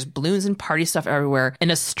empty. There's balloons and party stuff everywhere.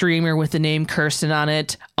 And a streamer with the name Kirsten on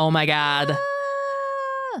it. Oh my God.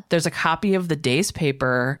 There's a copy of the day's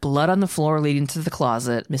paper, blood on the floor leading to the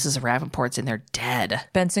closet. Mrs. Rappaport's in there dead.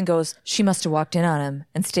 Benson goes, she must have walked in on him.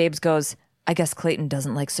 And Stabes goes, I guess Clayton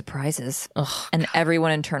doesn't like surprises. Ugh. And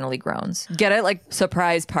everyone internally groans. Get it? Like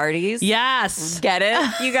surprise parties? Yes. Get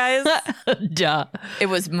it, you guys? Duh. It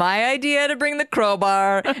was my idea to bring the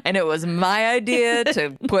crowbar, and it was my idea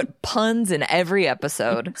to put puns in every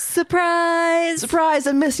episode. Surprise! Surprise,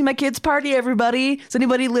 I'm missing my kid's party, everybody. Is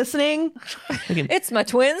anybody listening? It's my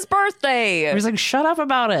twin's birthday. He's like, shut up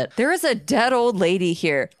about it. There is a dead old lady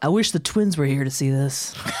here. I wish the twins were here to see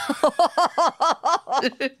this.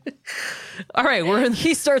 All right,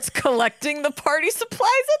 He starts collecting the party supplies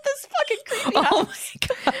at this fucking creepy house.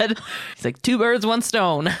 Oh my God. He's like, 2 birds, 1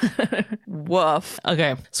 stone. Woof.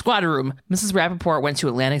 Okay, squad room. Mrs. Rappaport went to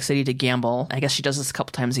Atlantic City to gamble. I guess she does this a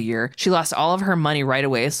couple times a year. She lost all of her money right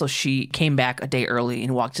away, so she came back a day early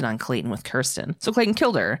and walked in on Clayton with Kirsten. So Clayton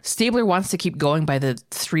killed her. Stabler wants to keep going by the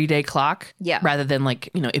 3-day clock. Yeah. Rather than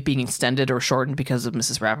it being extended or shortened because of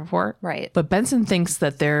Mrs. Rappaport. Right. But Benson thinks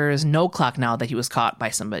that there's no clock now that he was caught by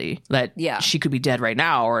somebody. That she could be dead right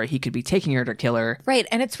now, or he could be taking her to kill her. Right.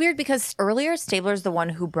 And it's weird because earlier Stabler's the one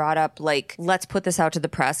who brought up, like, let's put this out to the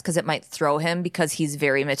press because it might throw him because he's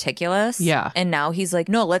very meticulous. Yeah. And now he's like,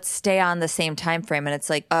 no, let's stay on the same time frame. And it's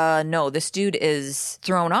like, no, this dude is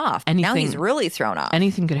thrown off. Now he's really thrown off.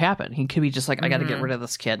 Anything could happen. He could be just like, I got to get rid of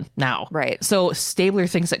this kid now. Right. So Stabler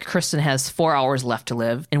thinks that Kirsten has 4 hours left to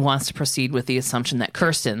live and wants to proceed with the assumption that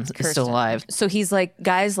Kirsten is still alive. So he's like,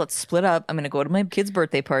 guys, let's split up. I'm going to go to my kid's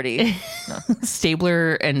birthday party.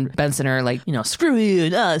 Stabler and Benson are like, screw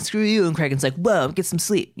you and screw you. And Cragen's like, whoa, get some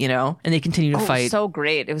sleep, And they continue to fight. So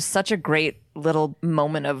great. It was such a great little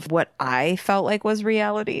moment of what I felt like was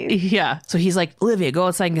reality. Yeah. So he's like, Olivia, go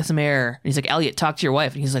outside and get some air. And he's like, Elliot, talk to your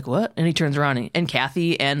wife. And he's like, what? And he turns around and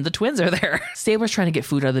Kathy and the twins are there. Stabler's trying to get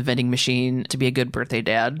food out of the vending machine to be a good birthday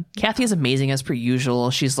dad. Kathy is amazing as per usual.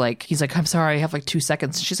 He's like, I'm sorry, I have like 2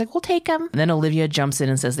 seconds. She's like, we'll take him. And then Olivia jumps in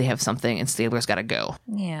and says they have something and Stabler's got to go.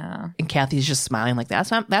 Yeah. And Kathy's just smiling like,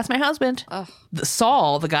 that's my husband. Ugh.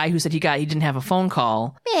 Saul, the guy who said he didn't have a phone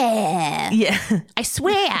call. Yeah. I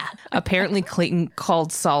swear. Apparently Clayton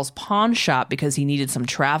called Saul's pawn shop because he needed some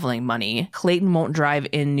traveling money. Clayton won't drive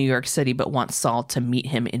in New York City, but wants Saul to meet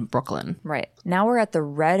him in Brooklyn. Right. Now we're at the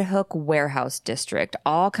Red Hook Warehouse District.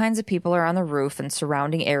 All kinds of people are on the roof and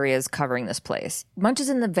surrounding areas covering this place. Munch is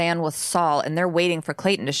in the van with Saul, and they're waiting for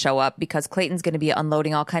Clayton to show up because Clayton's going to be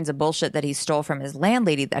unloading all kinds of bullshit that he stole from his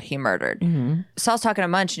landlady that he murdered. Mm-hmm. Saul's talking to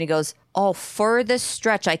Munch, and he goes, for this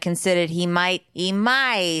stretch, I considered he might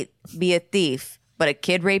be a thief, but a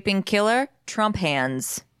kid-raping killer? Trump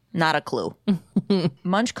hands. Not a clue.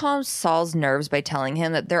 Munch calms Saul's nerves by telling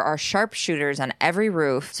him that there are sharpshooters on every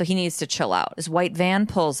roof, so he needs to chill out. His white van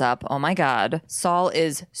pulls up. Oh my God. Saul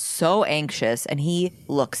is so anxious, and he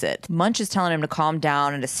looks it. Munch is telling him to calm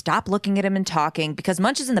down and to stop looking at him and talking because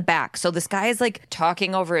Munch is in the back. So this guy is like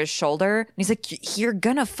talking over his shoulder. And he's like, you're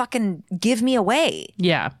gonna fucking give me away.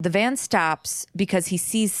 Yeah. The van stops because he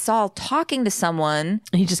sees Saul talking to someone.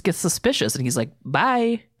 And he just gets suspicious and he's like,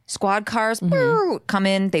 bye. Squad cars come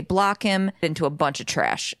in, they block him into a bunch of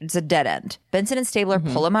trash. It's a dead end. Benson and Stabler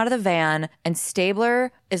pull him out of the van, and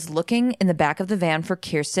Stabler is looking in the back of the van for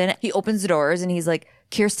Kirsten. He opens the doors and he's like,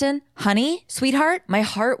 Kirsten, honey, sweetheart, my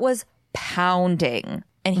heart was pounding.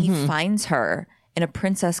 And he finds her in a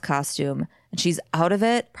princess costume, and she's out of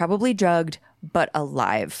it, probably drugged, but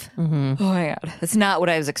alive. Oh my God. That's not what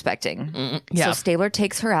I was expecting. Yeah. So Stabler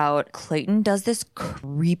takes her out. Clayton does this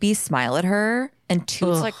creepy smile at her. And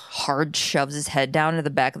Toots like hard shoves his head down into the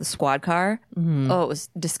back of the squad car. Oh, it was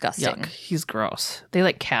disgusting. Yuck. He's gross. They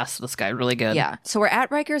like cast this guy really good. Yeah. So we're at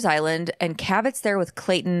Rikers Island, and Cabot's there with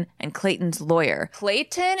Clayton and Clayton's lawyer.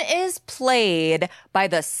 Clayton is played by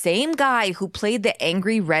the same guy who played the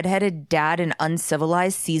angry redheaded dad in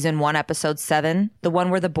Uncivilized Season 1, Episode 7. The one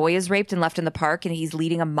where the boy is raped and left in the park, and he's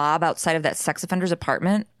leading a mob outside of that sex offender's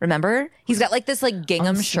apartment. Remember? He's got like this like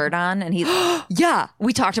gingham shirt on, and he's... Yeah.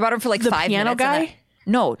 We talked about him for like 5 minutes. The piano guy?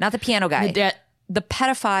 No, not the piano guy. The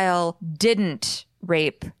pedophile didn't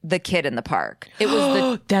rape the kid in the park. It was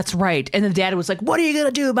the That's right. And the dad was like, what are you going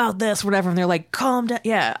to do about this? Whatever. And they're like, calm down.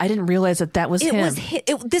 Yeah, I didn't realize that was it him. was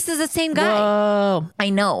this is the same guy. Whoa. I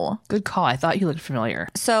know. Good call. I thought he looked familiar.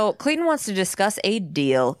 So Clayton wants to discuss a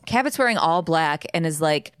deal. Cabot's wearing all black and is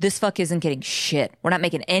like, this fuck isn't getting shit. We're not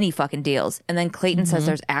making any fucking deals. And then Clayton says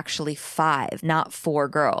there's actually 5, not 4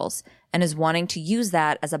 girls, and is wanting to use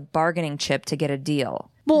that as a bargaining chip to get a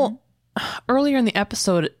deal. Well, earlier in the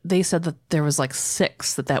episode, they said that there was like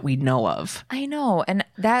 6 that we know of. I know. And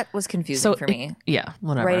that was confusing for me. Yeah,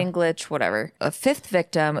 whatever. Writing glitch, whatever. A 5th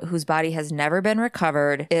victim whose body has never been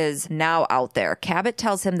recovered is now out there. Cabot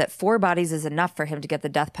tells him that 4 bodies is enough for him to get the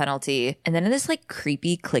death penalty. And then in this like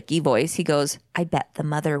creepy, clicky voice, he goes, I bet the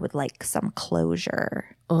mother would like some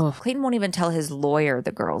closure. Ugh. Clayton won't even tell his lawyer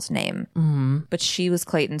the girl's name. But she was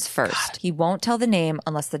Clayton's first. God. He won't tell the name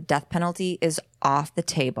unless the death penalty is off the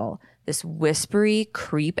table. This whispery,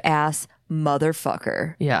 creep-ass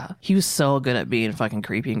motherfucker. Yeah, he was so good at being fucking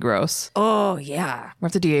creepy and gross. Oh, yeah. We're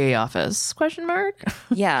at the DA office? Question mark?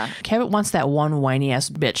 Yeah. Cabot wants that one whiny-ass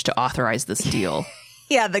bitch to authorize this deal.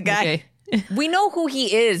 Yeah, the guy. Okay. We know who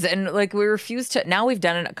he is, and like we refuse to. Now we've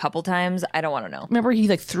done it a couple times. I don't want to know. Remember he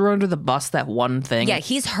like threw under the bus that one thing? Yeah,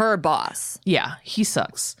 he's her boss. Yeah, he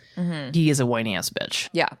sucks. He is a whiny ass bitch.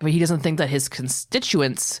 Yeah. But he doesn't think that his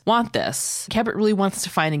constituents want this. Cabot really wants to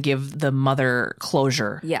find and give the mother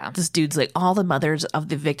closure. Yeah. This dude's like, all the mothers of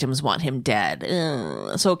the victims want him dead.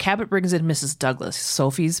 Ugh. So Cabot brings in Mrs. Douglas,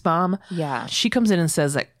 Sophie's mom. Yeah. She comes in and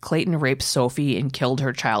says that Clayton raped Sophie and killed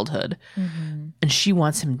her childhood. And she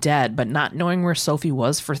wants him dead, but not knowing where Sophie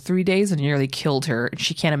was for 3 days and nearly killed her. And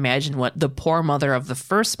she can't imagine what the poor mother of the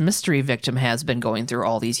first mystery victim has been going through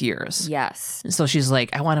all these years. Yes. So she's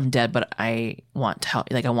like, I want him dead, but I want to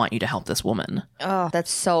help. Like, I want you to help this woman. Oh,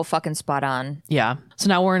 that's so fucking spot on. Yeah. So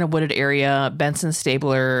now we're in a wooded area. Benson,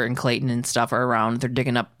 Stabler, and Clayton and stuff are around. They're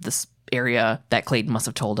digging up this area that Clayton must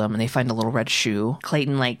have told him, and they find a little red shoe.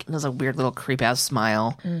 Clayton like does a weird little creep ass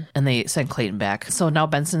smile, and they send Clayton back. So now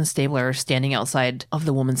Benson and Stabler are standing outside of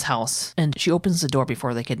the woman's house, and she opens the door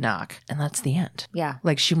before they could knock, and that's the end. Yeah.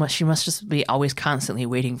 Like she must just be always constantly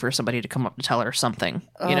waiting for somebody to come up to tell her something.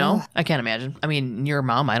 You know? I can't imagine. I mean, your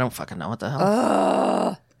mom, I don't fucking know what the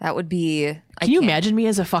hell. That would be. Can you imagine me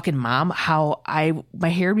as a fucking mom? How my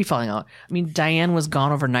hair would be falling out. I mean, Diane was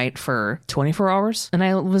gone overnight for 24 hours, and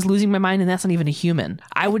I was losing my mind, and that's not even a human.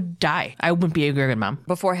 I would die. I wouldn't be a good mom.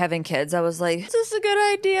 Before having kids, I was like, is this a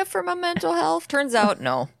good idea for my mental health? Turns out,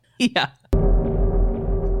 no. Yeah.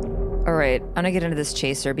 All right, I'm gonna get into this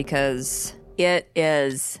chaser because it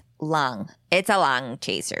is long. It's a long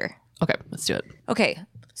chaser. Okay, let's do it. Okay,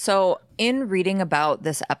 so in reading about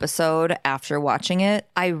this episode after watching it,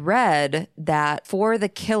 I read that for the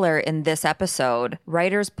killer in this episode,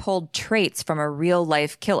 writers pulled traits from a real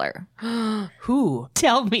life killer. Who?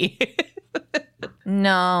 Tell me.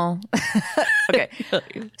 No. Okay.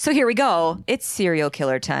 So here we go. It's serial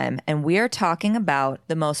killer time, and we are talking about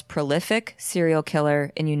the most prolific serial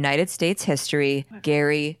killer in United States history,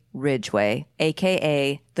 Gary Ridgway,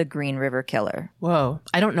 aka the Green River Killer. Whoa.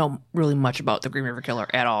 I don't know really much about the Green River Killer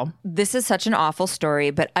at all. This is such an awful story,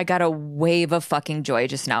 but I got a wave of fucking joy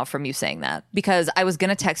just now from you saying that, because I was going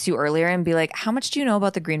to text you earlier and be like, how much do you know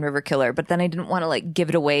about the Green River Killer? But then I didn't want to like give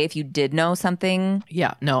it away if you did know something.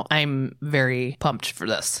 Yeah, no, I'm very pumped for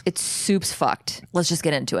this. It's soup's fucked. Let's just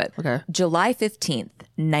get into it. Okay. July 15th,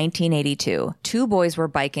 1982, 2 boys were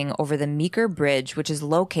biking over the Meeker Bridge, which is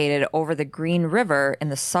located over the Green River in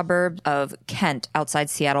the suburb of Kent outside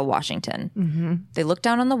Seattle, Washington. They looked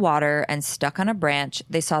down on the water, and stuck on a branch,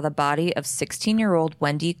 they saw the body of 16-year-old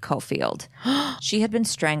Wendy Cofield. She had been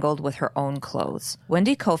strangled with her own clothes.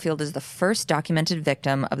 Wendy Cofield is the first documented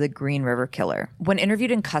victim of the Green River Killer. When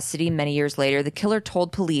interviewed in custody many years later, the killer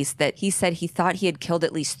told police that he said he thought he had killed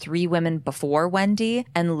at least 3 women before Wendy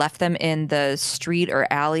and left them in the street or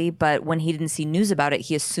alley, but when he didn't see news about it,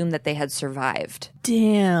 he assumed that they had survived.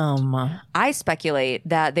 Damn. I speculate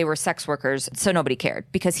that they were sex workers, so nobody cared,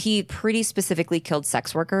 because he pretty specifically killed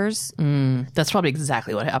sex workers. That's probably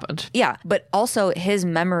exactly what happened. Yeah, but also his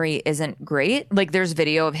memory isn't great. Like there's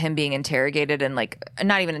video of him being interrogated and like,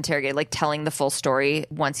 not even interrogated, like telling the full story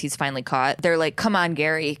once he's finally caught. They're like, come on,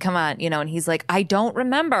 Gary, come on, you know, and he's like, I don't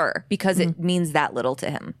remember, because it means that little to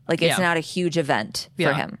him. Like it's not a huge event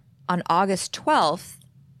for him. On August 12th,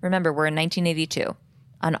 remember we're in 1982,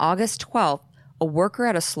 on August 12th, a worker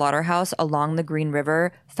at a slaughterhouse along the Green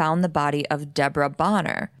River found the body of Deborah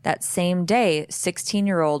Bonner. That same day,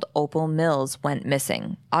 16-year-old Opal Mills went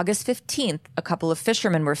missing. August 15th, a couple of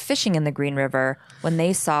fishermen were fishing in the Green River when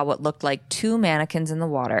they saw what looked like 2 mannequins in the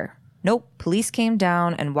water. Nope, police came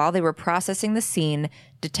down, and while they were processing the scene,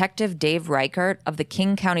 Detective Dave Reichert of the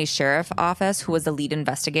King County Sheriff Office, who was the lead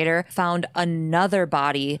investigator, found another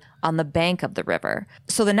body on the bank of the river.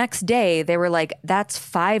 So the next day, they were like, that's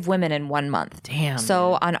 5 women in 1 month. Damn.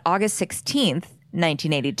 So on August 16th,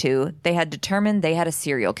 1982, they had determined they had a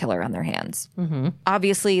serial killer on their hands.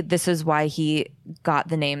 Obviously, this is why he got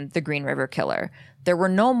the name the Green River Killer. There were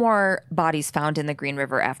no more bodies found in the Green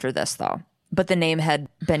River after this, though, but the name had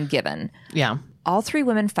been given. Yeah. All 3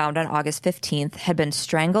 women found on August 15th had been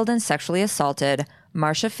strangled and sexually assaulted.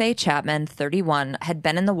 Marcia Faye Chapman, 31, had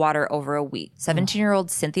been in the water over a week. 17-year-old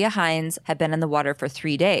Cynthia Hines had been in the water for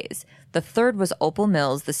 3 days. The third was Opal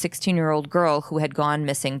Mills, the 16-year-old girl who had gone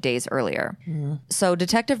missing days earlier. So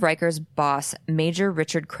Detective Reichert's boss, Major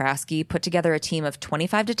Richard Kraske, put together a team of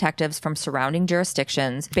 25 detectives from surrounding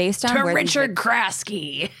jurisdictions based on where Richard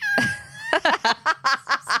Kraske.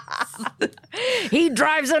 he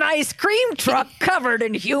drives an ice cream truck covered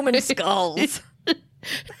in human skulls.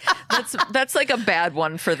 That's like a bad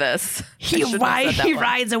one for this. He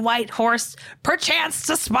rides a white horse, perchance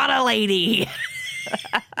to spot a lady.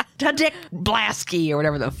 To Dick Blasky or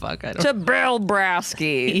whatever the fuck. I don't To Bill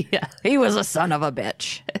Brasky. Yeah. He was a son of a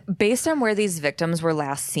bitch. Based on where these victims were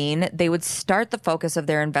last seen, they would start the focus of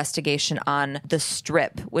their investigation on the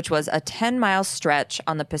Strip, which was a 10-mile stretch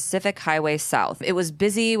on the Pacific Highway South. It was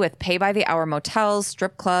busy with pay-by-the-hour motels,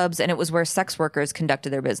 strip clubs, and it was where sex workers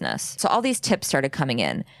conducted their business. So all these tips started coming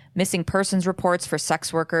in. Missing persons reports for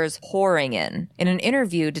sex workers pouring in. In an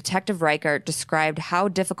interview, Detective Reichert described how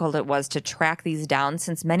difficult it was to track these down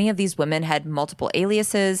since many of these women had multiple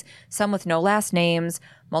aliases, some with no last names,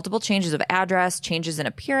 multiple changes of address, changes in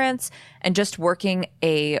appearance, and just working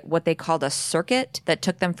what they called a circuit that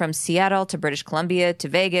took them from Seattle to British Columbia to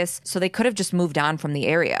Vegas, so they could have just moved on from the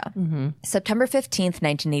area. September 15th,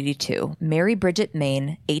 1982, Mary Bridget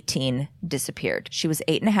Main, 18, disappeared. She was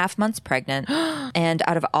 8.5 months pregnant, and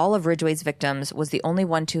out of all of Ridgway's victims, was the only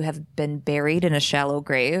one to have been buried in a shallow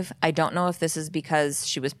grave. I don't know if this is because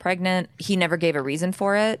she was pregnant. He never gave a reason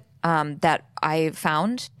for it. That I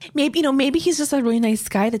found. Maybe he's just a really nice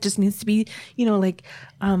guy that just needs to be,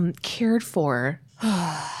 cared for.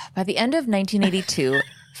 By the end of 1982,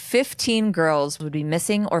 15 girls would be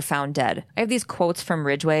missing or found dead. I have these quotes from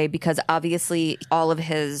Ridgway because obviously all of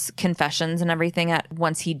his confessions and everything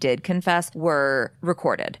once he did confess were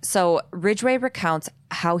recorded. So Ridgway recounts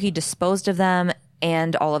how he disposed of them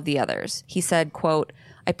and all of the others. He said, quote,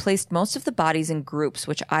 "I placed most of the bodies in groups,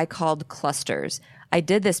 which I called clusters. I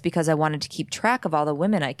did this because I wanted to keep track of all the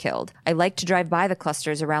women I killed. I liked to drive by the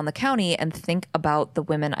clusters around the county and think about the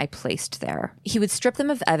women I placed there." He would strip them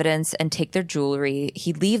of evidence and take their jewelry.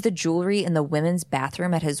 He'd leave the jewelry in the women's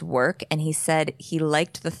bathroom at his work, and he said he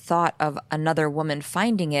liked the thought of another woman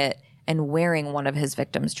finding it and wearing one of his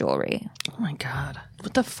victims' jewelry. Oh my God.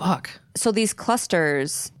 What the fuck? So these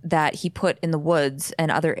clusters that he put in the woods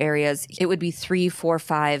and other areas, it would be 3, 4,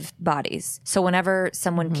 5 bodies. So whenever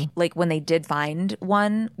someone, when they did find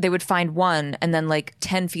one, they would find one and then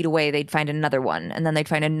 10 feet away, they'd find another one and then they'd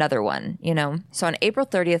find another one, So on April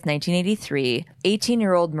 30th, 1983,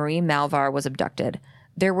 18-year-old Marie Malvar was abducted.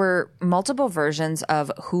 There were multiple versions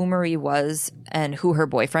of who Marie was and who her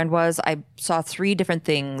boyfriend was. I saw 3 different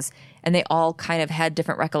things, and they all kind of had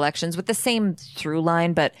different recollections with the same through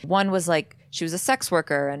line. But one was she was a sex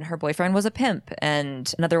worker and her boyfriend was a pimp.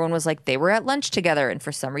 And another one was they were at lunch together and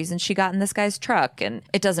for some reason she got in this guy's truck. And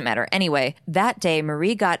it doesn't matter. Anyway, that day,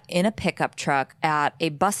 Marie got in a pickup truck at a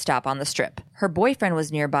bus stop on the Strip. Her boyfriend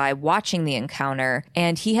was nearby watching the encounter,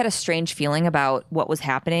 and he had a strange feeling about what was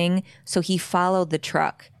happening. So he followed the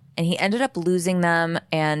truck. And he ended up losing them,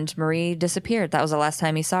 and Marie disappeared. That was the last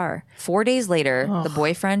time he saw her. 4 days later, the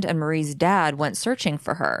boyfriend and Marie's dad went searching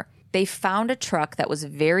for her. They found a truck that was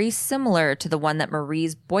very similar to the one that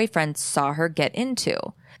Marie's boyfriend saw her get into.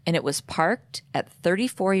 And it was parked at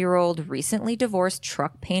 34-year-old recently divorced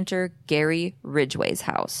truck painter Gary Ridgway's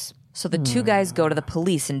house. So the 2 guys go to the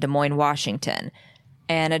police in Des Moines, Washington.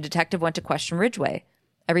 And a detective went to question Ridgway.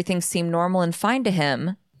 Everything seemed normal and fine to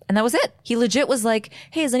him. And that was it. He legit was like,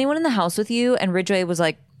 "Hey, is anyone in the house with you?" And Ridgway was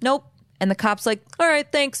like, "Nope." And the cop's like, "All right,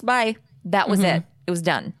 thanks, bye." That was it. It was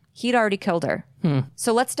done. He'd already killed her.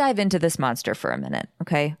 So let's dive into this monster for a minute,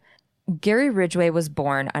 okay? Gary Ridgway was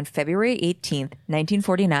born on February 18th,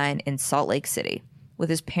 1949 in Salt Lake City. With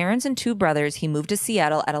his parents and 2 brothers, he moved to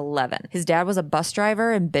Seattle at 11. His dad was a bus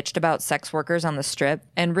driver and bitched about sex workers on the Strip.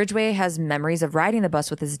 And Ridgway has memories of riding the bus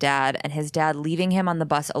with his dad and his dad leaving him on the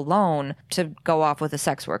bus alone to go off with a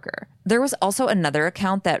sex worker. There was also another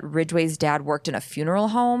account that Ridgway's dad worked in a funeral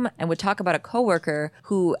home and would talk about a coworker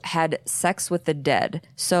who had sex with the dead.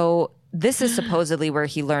 So this is supposedly where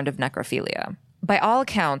he learned of necrophilia. By all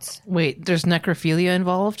accounts, Wait, there's necrophilia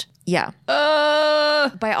involved? yeah.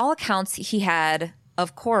 By all accounts, he had,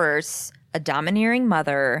 of course, a domineering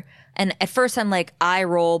mother. And at first I'm like, eye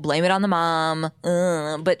roll, blame it on the mom.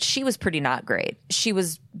 But she was pretty not great. She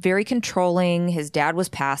was very controlling. His dad was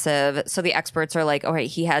passive. So the experts are like, all right,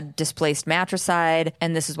 he had displaced matricide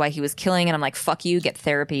and this is why he was killing. And I'm like, fuck you, get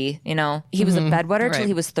therapy. You know, he was a bedwetter till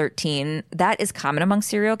he was 13. That is common among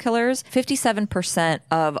serial killers. 57%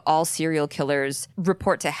 of all serial killers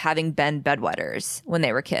report to having been bedwetters when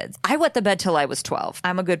they were kids. I wet the bed till I was 12.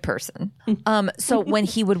 I'm a good person. So when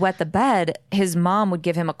he would wet the bed, his mom would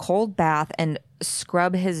give him a cold bath and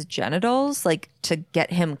scrub his genitals, like to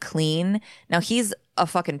get him clean. Now he's a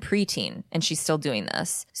fucking preteen and she's still doing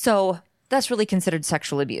this. So that's really considered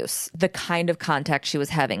sexual abuse, the kind of contact she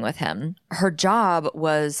was having with him. Her job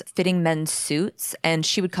was fitting men's suits, and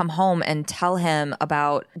she would come home and tell him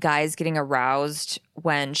about guys getting aroused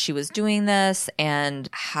when she was doing this and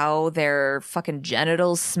how their fucking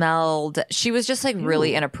genitals smelled. She was just like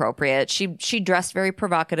really inappropriate. She dressed very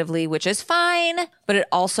provocatively, which is fine, but it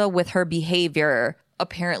also, with her behavior,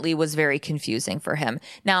 apparently was very confusing for him.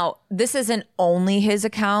 Now, this isn't only his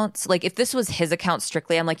accounts. Like, if this was his account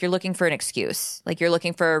strictly, I'm like, you're looking for an excuse. Like, you're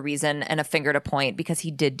looking for a reason and a finger to point because he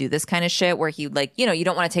did do this kind of shit where he, like, you know, you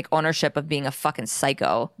don't want to take ownership of being a fucking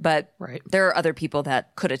psycho. But there are other people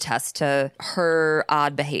that could attest to her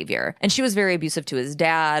odd behavior. And she was very abusive to his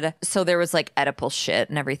dad. So there was like Oedipal shit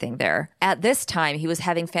and everything there. At this time, he was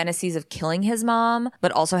having fantasies of killing his mom,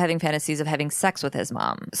 but also having fantasies of having sex with his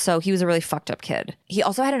mom. So he was a really fucked up kid. He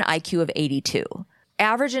also had an IQ of 82.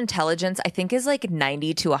 Average intelligence, I think, is like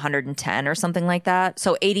 90 to 110 or something like that.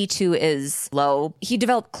 So 82 is low. He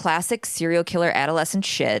developed classic serial killer adolescent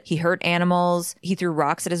shit. He hurt animals. He threw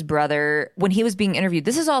rocks at his brother. When he was being interviewed,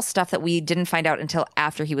 this is all stuff that we didn't find out until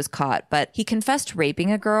after he was caught, but he confessed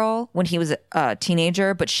raping a girl when he was a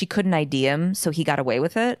teenager, but she couldn't ID him, so he got away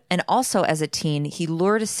with it. And also as a teen, he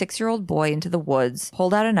lured a 6-year-old boy into the woods,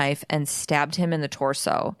 pulled out a knife, and stabbed him in the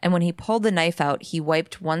torso. And when he pulled the knife out, he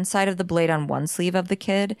wiped one side of the blade on one sleeve of the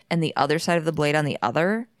kid and the other side of the blade on the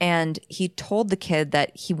other. And he told the kid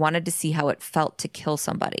that he wanted to see how it felt to kill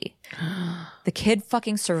somebody. The kid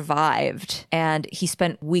fucking survived, and he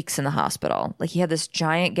spent weeks in the hospital. Like, he had this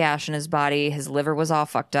giant gash in his body. His liver was all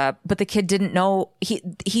fucked up, but the kid didn't know.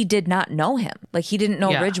 He did not know him. Like, he didn't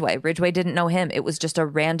know Ridgway. Ridgway didn't know him. It was just a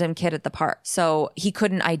random kid at the park. So he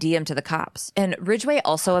couldn't ID him to the cops. And Ridgway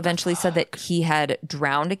also eventually said that he had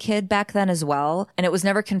drowned a kid back then as well. And it was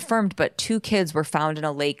never confirmed, but 2 kids were found in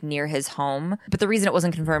a lake near his home. But the reason it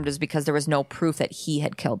wasn't confirmed is because there was no proof that he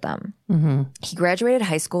had killed them. He graduated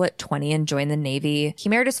high school at 20 and joined the Navy. He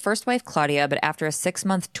married his first wife, Claudia, but after a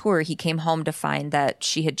 6-month tour, he came home to find that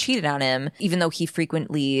she had cheated on him, even though he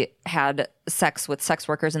frequently had sex with sex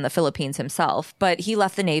workers in the Philippines himself. But he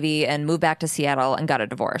left the Navy and moved back to Seattle and got a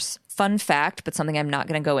divorce. Fun fact, but something I'm not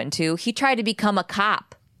going to go into, he tried to become a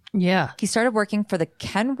cop. Yeah. He started working for the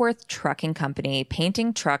Kenworth Trucking Company,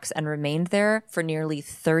 painting trucks, and remained there for nearly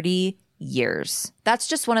 30 years. That's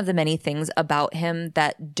just one of the many things about him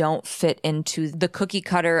that don't fit into the cookie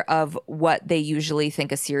cutter of what they usually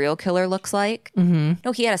think a serial killer looks like.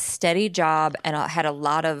 No, he had a steady job and had a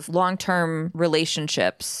lot of long-term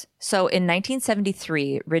relationships. So in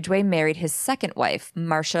 1973, Ridgway married his second wife,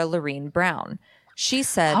 Marcia Lorene Brown. She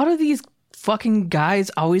said, how do these fucking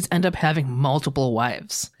guys always end up having multiple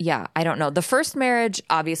wives? Yeah, I don't know. The first marriage,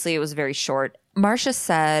 obviously, it was very short. Marcia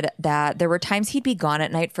said that there were times he'd be gone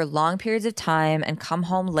at night for long periods of time and come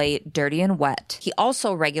home late, dirty and wet. He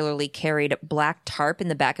also regularly carried black tarp in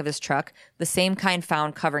the back of his truck, the same kind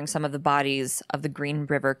found covering some of the bodies of the Green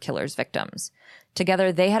River Killer's victims.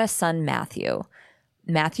 Together, they had a son, Matthew.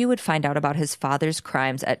 Matthew would find out about his father's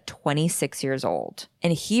crimes at 26 years old,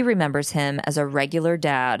 and he remembers him as a regular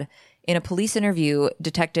dad. In a police interview,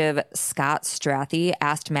 Detective Scott Strathy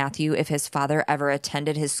asked Matthew if his father ever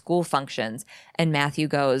attended his school functions, and Matthew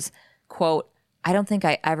goes, quote, I don't think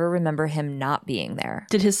I ever remember him not being there.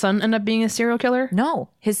 Did his son end up being a serial killer? No.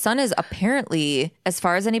 His son is apparently, as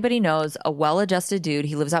far as anybody knows, a well-adjusted dude.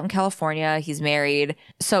 He lives out in California. He's married.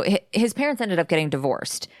 So his parents ended up getting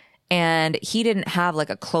divorced. And he didn't have like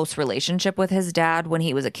a close relationship with his dad when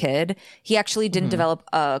he was a kid. He actually didn't develop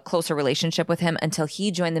a closer relationship with him until he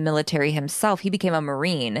joined the military himself. He became a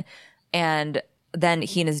Marine. And then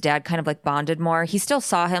he and his dad kind of like bonded more. He still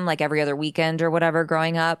saw him like every other weekend or whatever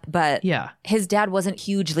growing up, but Yeah. his dad wasn't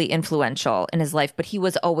hugely influential in his life, but he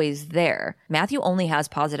was always there. Matthew only has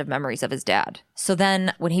positive memories of his dad. So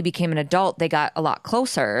then when he became an adult, they got a lot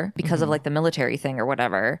closer because of like the military thing or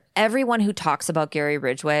whatever. Everyone who talks about Gary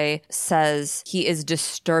Ridgway says he is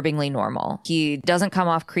disturbingly normal. He doesn't come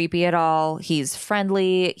off creepy at all. He's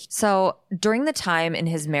friendly. So during the time in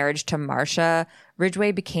his marriage to Marcia,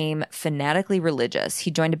 Ridgway became fanatically religious.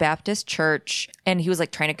 He joined a Baptist church and he was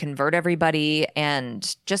like trying to convert everybody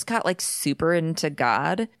and just got like super into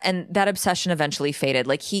God. And that obsession eventually faded.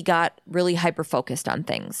 Like he got really hyper focused on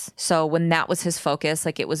things. So when that was his focus,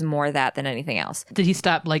 like it was more that than anything else. Did he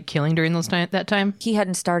stop like killing during that time? He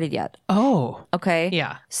hadn't started yet. Oh. Okay.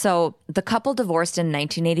 Yeah. So the couple divorced in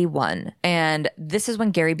 1981. And this is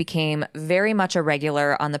when Gary became very much a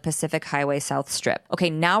regular on the Pacific Highway South Strip.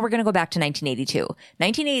 Okay. Now we're going to go back to 1982.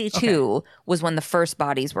 1982 was when the first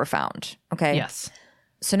bodies were found. Okay. Yes.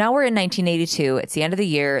 So now we're in 1982. It's the end of the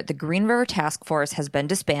year. The Green River Task Force has been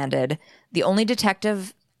disbanded. The only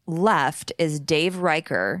detective left is Dave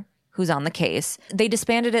Riker, who's on the case. They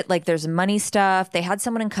disbanded it like there's money stuff. They had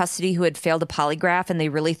someone in custody who had failed a polygraph and they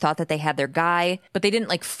really thought that they had their guy, but they didn't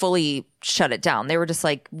like fully shut it down. They were just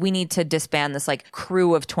like, we need to disband this like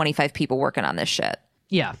crew of 25 people working on this shit.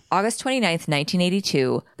 Yeah. August 29th,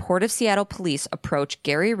 1982, Port of Seattle police approached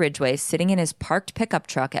Gary Ridgway sitting in his parked pickup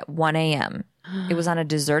truck at 1 a.m. It was on a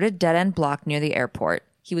deserted dead-end block near the airport.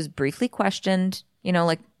 He was briefly questioned, you know,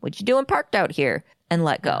 like, what you doing parked out here? And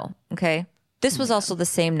let go, okay? This was also the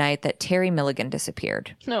same night that Terry Milligan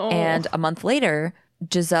disappeared. No. And a month later,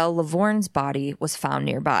 Giselle Lavorne's body was found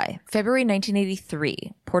nearby. February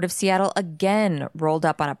 1983, Port of Seattle again rolled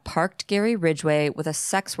up on a parked Gary Ridgway with a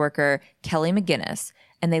sex worker, Kelly McGinnis,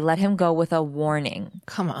 and they let him go with a warning.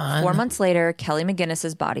 Come on. 4 months later, Kelly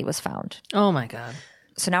McGinnis's body was found. Oh my God.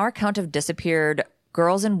 So now our count of disappeared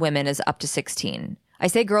girls and women is up to 16. I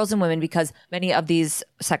say girls and women because many of these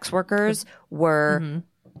sex workers were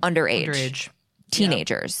underage.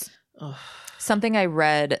 Teenagers. Yep. Something I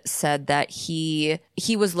read said that he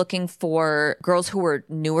was looking for girls who were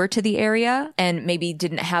newer to the area and maybe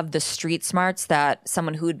didn't have the street smarts that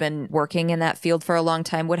someone who had been working in that field for a long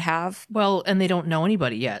time would have. Well, and they don't know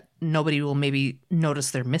anybody yet. Nobody will maybe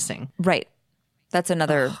notice they're missing. Right. That's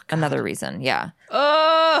another reason. Yeah.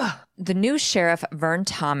 Ugh. The new sheriff, Vern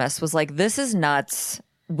Thomas, was like, this is nuts.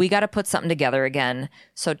 We got to put something together again.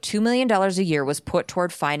 So $2 million a year was put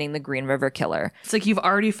toward finding the Green River Killer. It's like you've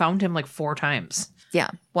already found him like 4 times. Yeah.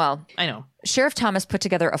 Well, I know. Sheriff Thomas put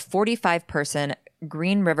together a 45-person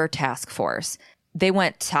Green River task force. They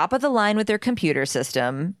went top of the line with their computer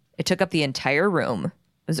system. It took up the entire room.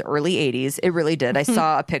 It was early 80s. It really did. I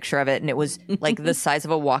saw a picture of it and it was like the size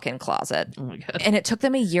of a walk-in closet. Oh my God. And it took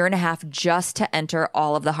them a year and a half just to enter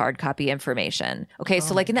all of the hard copy information. Okay,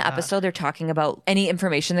 so like in the episode, they're talking about any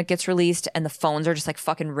information that gets released and the phones are just like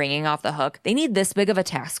fucking ringing off the hook. They need this big of a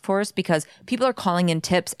task force because people are calling in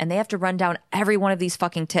tips and they have to run down every one of these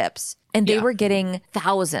fucking tips. And they were getting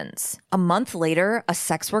thousands. A month later, a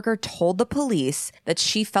sex worker told the police that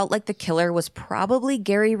she felt like the killer was probably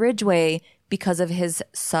Gary Ridgway because of his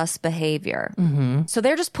sus behavior. So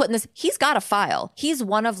they're just putting this, he's got a file. He's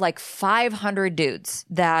one of like 500 dudes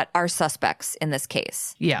that are suspects in this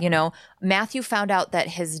case. Yeah. You know, Matthew found out that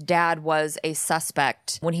his dad was a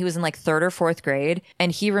suspect when he was in like 3rd or 4th grade.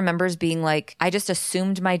 And he remembers being like, I just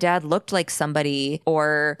assumed my dad looked like somebody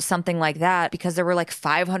or something like that because there were like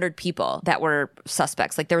 500 people that were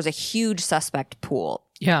suspects. Like there was a huge suspect pool.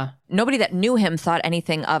 Yeah. Nobody that knew him thought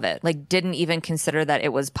anything of it, like didn't even consider that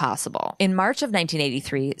it was possible. In March of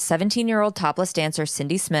 1983, 17-year-old topless dancer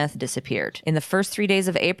Cindy Smith disappeared. In the first 3 days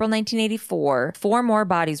of April 1984, 4 more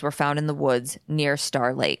bodies were found in the woods near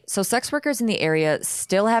Star Lake. So sex workers in the area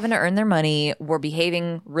still having to earn their money were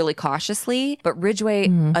behaving really cautiously, but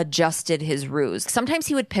Ridgway adjusted his ruse. Sometimes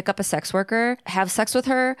he would pick up a sex worker, have sex with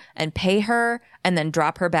her, and pay her, and then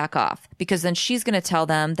drop her back off because then she's going to tell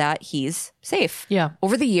them that he's safe. Yeah.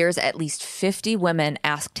 Over the years, at least 50 women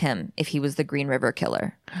asked him if he was the Green River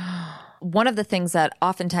Killer. One of the things that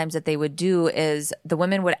oftentimes that they would do is the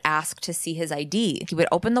women would ask to see his ID. He would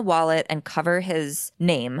open the wallet and cover his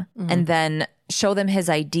name and then show them his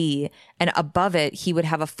ID. And above it, he would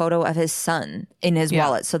have a photo of his son in his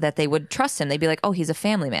wallet so that they would trust him. They'd be like, oh, he's a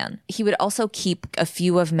family man. He would also keep a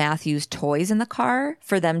few of Matthew's toys in the car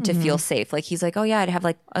for them to feel safe. Like he's like, oh yeah, I'd have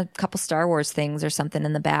like a couple Star Wars things or something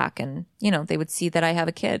in the back. And, you know, they would see that I have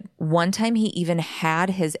a kid. One time he even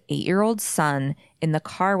had his 8-year-old son in the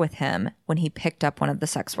car with him when he picked up one of the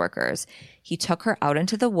sex workers. He took her out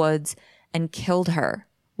into the woods and killed her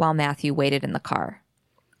while Matthew waited in the car.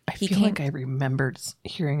 I feel like I remembered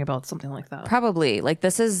hearing about something like that. Probably. Like,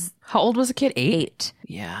 this is How old was the kid? 8? 8.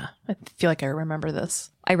 Yeah. I feel like I remember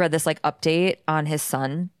this. I read this like update on his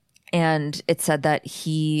son, and it said that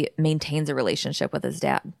he maintains a relationship with his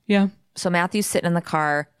dad. Yeah. So Matthew's sitting in the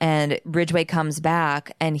car and Ridgway comes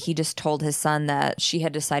back and he just told his son that she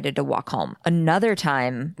had decided to walk home. Another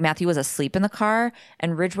time, Matthew was asleep in the car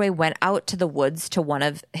and Ridgway went out to the woods to one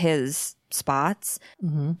of his spots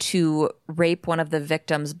to rape one of the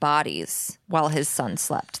victim's bodies while his son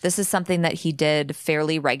slept. This is something that he did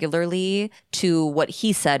fairly regularly to what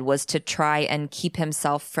he said was to try and keep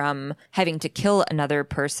himself from having to kill another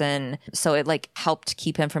person. So it like helped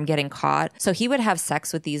keep him from getting caught. So he would have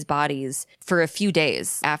sex with these bodies for a few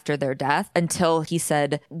days after their death until he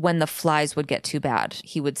said when the flies would get too bad,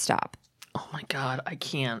 he would stop. Oh my God, I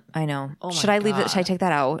can't. I know. Oh my Should I leave it? God. Should I take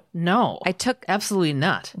that out? No. I took Absolutely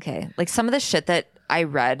not. Okay. Like some of the shit that I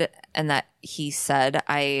read and that he said,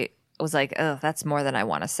 I was like, oh, that's more than I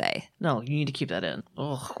want to say. No, you need to keep that in.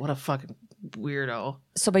 Oh, what a fucking weirdo.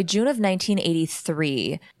 So by June of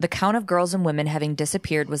 1983, the count of girls and women having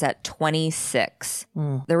disappeared was at 26.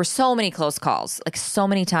 There were so many close calls, like so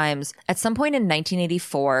many times. At some point in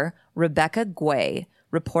 1984, Rebecca Guay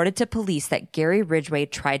reported to police that Gary Ridgway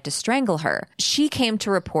tried to strangle her. She came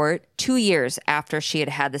to report 2 years after she had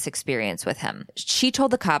had this experience with him. She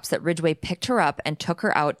told the cops that Ridgway picked her up and took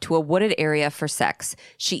her out to a wooded area for sex.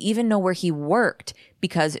 She even knew where he worked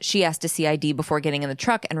because she asked to see ID before getting in the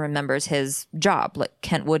truck and remembers his job, like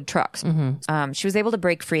Kentwood Trucks. She was able to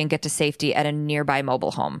break free and get to safety at a nearby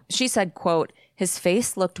mobile home. She said, quote, his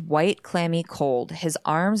face looked white, clammy, cold. His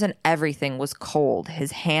arms and everything was cold.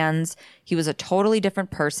 His hands, he was a totally different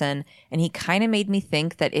person. And he kind of made me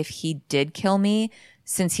think that if he did kill me,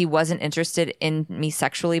 since he wasn't interested in me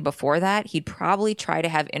sexually before that, he'd probably try to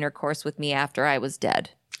have intercourse with me after I was dead.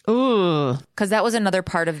 Ooh. Because that was another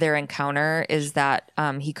part of their encounter is that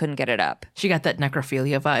he couldn't get it up. She got that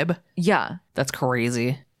necrophilia vibe. Yeah. That's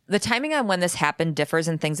crazy. The timing on when this happened differs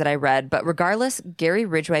in things that I read, but regardless, Gary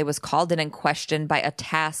Ridgway was called in and questioned by a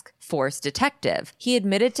task force detective. He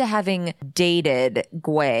admitted to having dated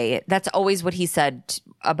Guay. That's always what he said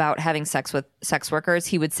about having sex with sex workers.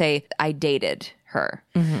 He would say, I dated her.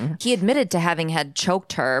 He admitted to having had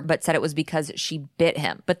choked her, but said it was because she bit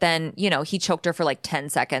him. But then, you know, he choked her for like 10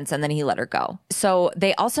 seconds and then he let her go. So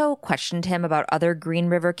they also questioned him about other Green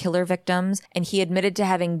River killer victims. And he admitted to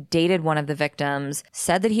having dated one of the victims,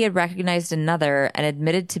 said that he had recognized another, and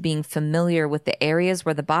admitted to being familiar with the areas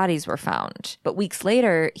where the bodies were found. But weeks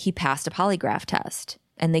later, he passed a polygraph test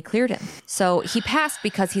and they cleared him. So he passed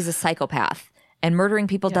because he's a psychopath and murdering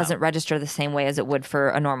people doesn't register the same way as it would for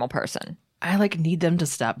a normal person. I like need them to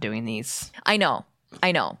stop doing these. I know.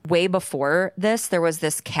 Way before this, there was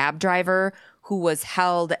this cab driver who was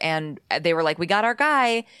held and they were like, we got our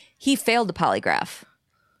guy. He failed a polygraph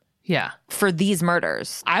Yeah. for these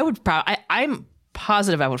murders. I'm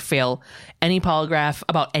positive I would fail any polygraph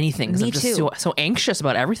about anything because Me I'm just too. so anxious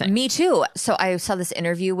about everything. Me too. So I saw this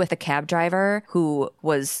interview with a cab driver who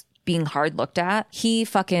was being hard looked at. He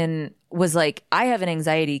fucking was like, I have an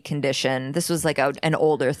anxiety condition. This was like an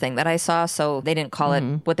older thing that I saw, so they didn't call it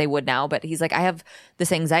what they would now. But he's like, I have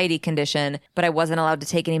this anxiety condition, but I wasn't allowed to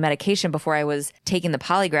take any medication before I was taking the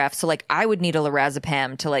polygraph. So like, I would need a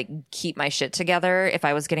lorazepam to like keep my shit together if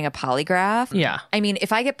I was getting a polygraph. Yeah. I mean,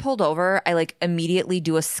 if I get pulled over, I like immediately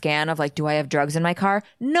do a scan of like, do I have drugs in my car?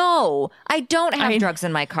 No, I don't have drugs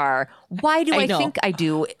in my car. Why do I know. think I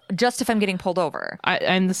do just if I'm getting pulled over?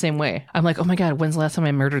 I'm the same way. I'm like, oh my God, when's the last time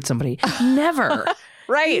I murdered somebody? Never.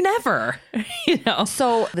 Right. Never. You know?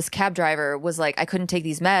 So this cab driver was like, I couldn't take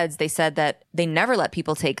these meds. They said that they never let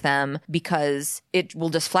people take them because it will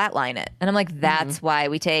just flatline it. And I'm like, that's why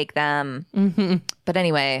we take them. But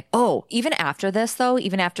anyway, even after this though,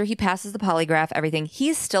 even after he passes the polygraph, everything,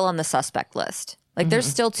 he's still on the suspect list. Like there's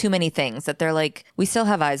still too many things that they're like, we still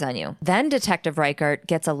have eyes on you. Then Detective Reichert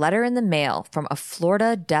gets a letter in the mail from a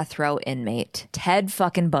Florida death row inmate, Ted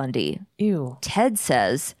fucking Bundy. Ew. Ted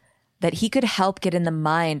says that he could help get in the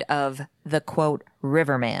mind of the, quote,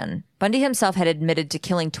 Riverman. Bundy himself had admitted to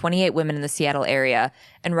killing 28 women in the Seattle area,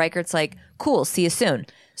 and Reichert's like, cool, see you soon.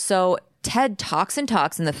 So Ted talks and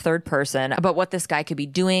talks in the third person about what this guy could be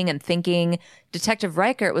doing and thinking. Detective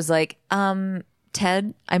Reichert was like,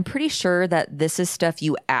 Ted, I'm pretty sure that this is stuff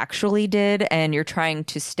you actually did and you're trying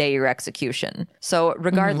to stay your execution. So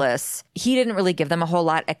regardless, he didn't really give them a whole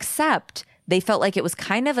lot, except they felt like it was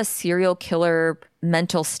kind of a serial killer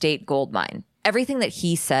mental state goldmine. Everything that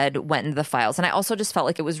he said went into the files. And I also just felt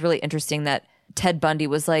like it was really interesting that Ted Bundy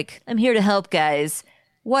was like, I'm here to help, guys.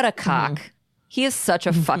 What a cock. He is such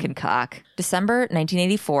a fucking cock. December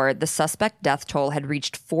 1984, the suspect death toll had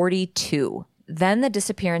reached 42. Then the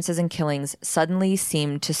disappearances and killings suddenly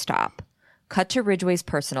seemed to stop. Cut to Ridgway's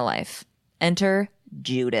personal life. Enter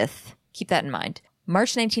Judith. Keep that in mind.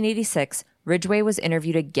 March 1986, Ridgway was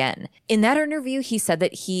interviewed again. In that interview, he said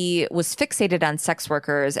that he was fixated on sex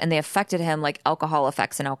workers and they affected him like alcohol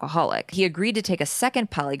affects an alcoholic. He agreed to take a second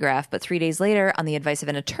polygraph, but 3 days later, on the advice of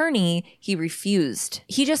an attorney, he refused.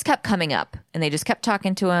 He just kept coming up and they just kept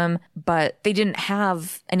talking to him, but they didn't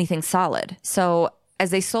have anything solid. So as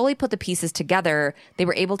they slowly put the pieces together, they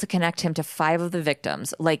were able to connect him to 5 of the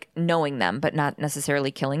victims, like knowing them, but not necessarily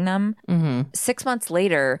killing them. 6 months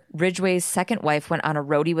later, Ridgway's second wife went on a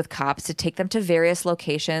roadie with cops to take them to various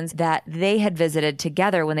locations that they had visited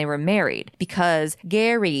together when they were married, because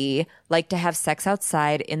Gary liked to have sex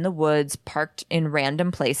outside in the woods, parked in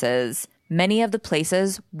random places. Many of the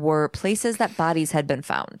places were places that bodies had been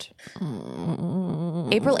found.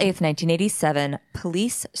 April 8th, 1987,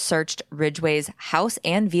 police searched Ridgway's house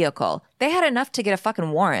and vehicle. They had enough to get a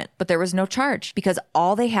fucking warrant, but there was no charge because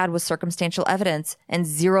all they had was circumstantial evidence and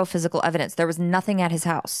 0 physical evidence. There was nothing at his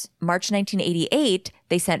house. March 1988,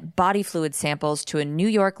 they sent body fluid samples to a New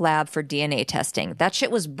York lab for DNA testing. That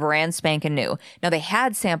shit was brand spanking new. Now, they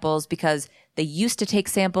had samples because they used to take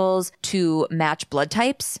samples to match blood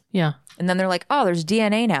types. Yeah. And then they're like, oh, there's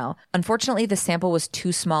DNA now. Unfortunately, the sample was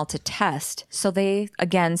too small to test. So they,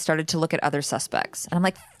 again, started to look at other suspects. And I'm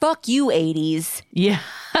like, fuck you, 80s. Yeah,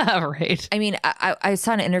 right. I mean, I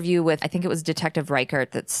saw an interview with, I think it was Detective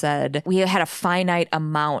Reichert, that said we had a finite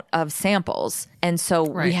amount of samples. And so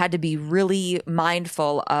we had to be really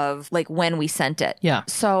mindful of like when we sent it. Yeah.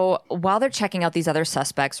 So while they're checking out these other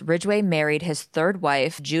suspects, Ridgway married his third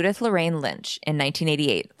wife, Judith Lorraine Lynch, in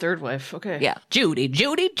 1988. Third wife. Okay. Yeah. Judy.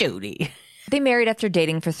 They married after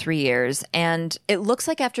dating for 3 years, and it looks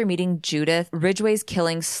like after meeting Judith, Ridgway's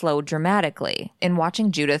killings slowed dramatically. In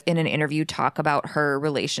watching Judith in an interview talk about her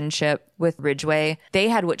relationship with Ridgway, they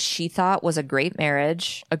had what she thought was a great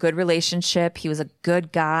marriage, a good relationship. He was a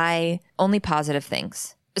good guy, only positive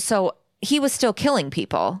things. So he was still killing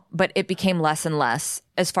people, but it became less and less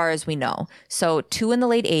as far as we know. So 2 in the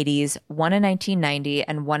late 80s, 1 in 1990,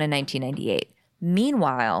 and 1 in 1998.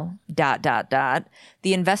 Meanwhile, the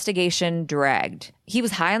investigation dragged. He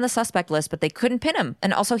was high on the suspect list, but they couldn't pin him.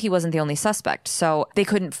 And also, he wasn't the only suspect, so they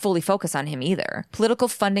couldn't fully focus on him either. Political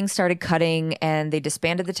funding started cutting, and they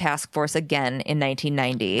disbanded the task force again in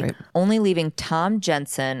 1990, only leaving Tom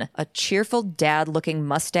Jensen, a cheerful dad-looking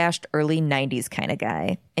mustached early 90s kind of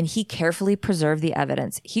guy. And he carefully preserved the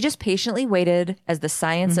evidence. He just patiently waited as the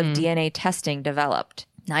science of DNA testing developed.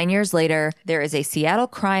 9 years later, there is a Seattle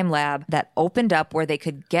crime lab that opened up where they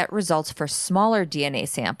could get results for smaller DNA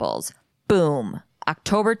samples. Boom.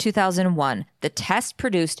 October 2001, the test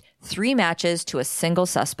produced 3 matches to a single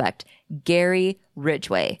suspect, Gary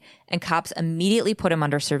Ridgway, and cops immediately put him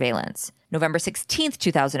under surveillance. November 16th,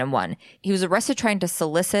 2001, he was arrested trying to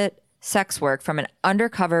solicit sex work from an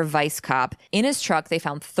undercover vice cop. In his truck, they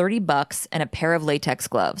found $30 and a pair of latex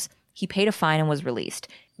gloves. He paid a fine and was released.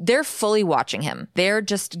 They're fully watching him. They're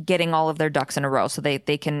just getting all of their ducks in a row so they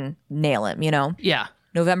can nail him, you know? Yeah.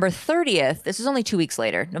 November 30th, this is only 2 weeks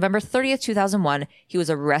later, November 30th, 2001, he was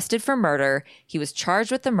arrested for murder. He was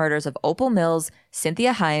charged with the murders of Opal Mills,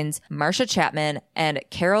 Cynthia Hines, Marcia Chapman, and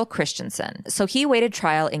Carol Christensen. So he awaited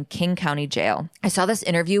trial in King County Jail. I saw this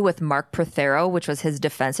interview with Mark Prothero, which was his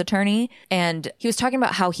defense attorney, and he was talking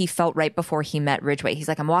about how he felt right before he met Ridgway. He's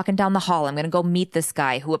like, I'm walking down the hall. I'm going to go meet this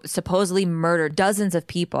guy who supposedly murdered dozens of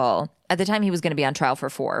people. At the time, he was going to be on trial for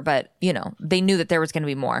 4, but, you know, they knew that there was going to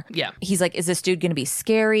be more. Yeah. He's like, is this dude going to be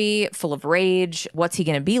scary, full of rage? What's he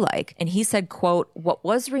going to be like? And he said, quote, what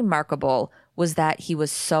was remarkable was that he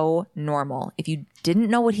was so normal. If you didn't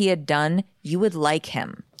know what he had done, you would like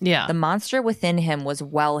him. Yeah. The monster within him was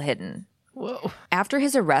well hidden. Whoa. After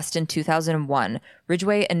his arrest in 2001,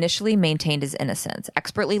 Ridgway initially maintained his innocence,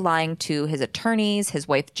 expertly lying to his attorneys, his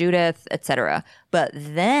wife Judith, etc. But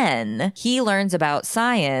then he learns about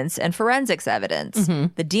science and forensics evidence.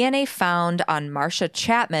 The DNA found on Marcia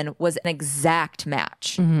Chapman was an exact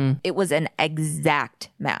match. It was an exact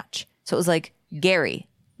match. So it was like, Gary,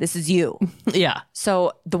 this is you. Yeah.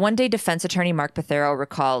 So the one-day defense attorney, Mark Prothero,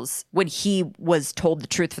 recalls when he was told the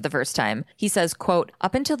truth for the first time. He says, quote,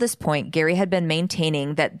 up until this point, Gary had been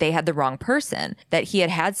maintaining that they had the wrong person, that he had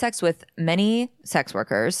had sex with many sex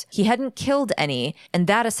workers. He hadn't killed any, and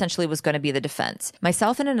that essentially was going to be the defense.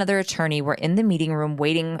 Myself and another attorney were in the meeting room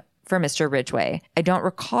waiting for Mr. Ridgway. I don't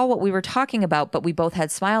recall what we were talking about, but we both had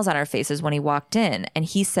smiles on our faces when he walked in. And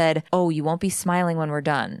he said, oh, you won't be smiling when we're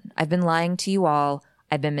done. I've been lying to you all.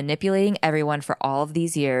 I've been manipulating everyone for all of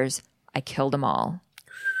these years. I killed them all.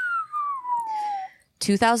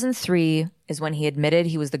 2003 is when he admitted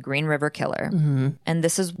he was the Green River Killer. And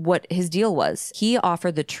this is what his deal was. He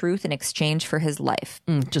offered the truth in exchange for his life.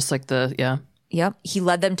 Just like yeah. Yep. He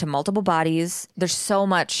led them to multiple bodies. There's so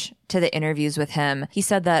much to the interviews with him. He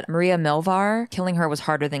said that Maria Milvar, killing her was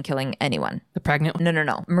harder than killing anyone. The pregnant one?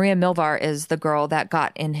 No. Maria Milvar is the girl that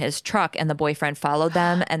got in his truck and the boyfriend followed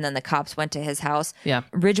them and then the cops went to his house. Yeah.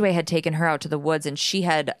 Ridgway had taken her out to the woods and she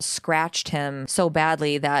had scratched him so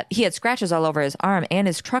badly that he had scratches all over his arm and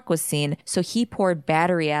his truck was seen. So he poured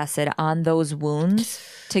battery acid on those wounds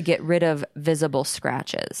to get rid of visible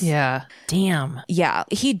scratches. Yeah. Damn. Yeah.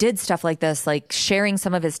 He did stuff like this, like sharing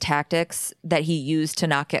some of his tactics that he used to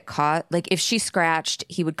not get caught. Like if she scratched,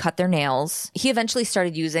 he would cut their nails. He eventually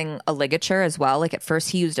started using a ligature as well. Like at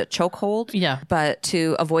first he used a chokehold. Yeah. But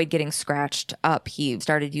to avoid getting scratched up, he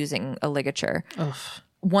started using a ligature. Ugh.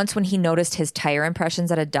 Once when he noticed his tire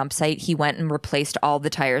impressions at a dump site, he went and replaced all the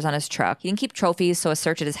tires on his truck. He didn't keep trophies, so a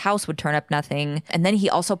search at his house would turn up nothing. And then he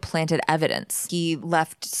also planted evidence. He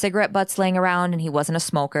left cigarette butts laying around and he wasn't a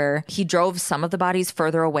smoker. He drove some of the bodies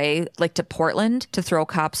further away, like to Portland, to throw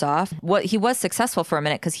cops off. He was successful for a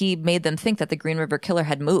minute because he made them think that the Green River Killer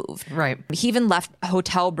had moved. Right. He even left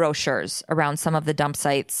hotel brochures around some of the dump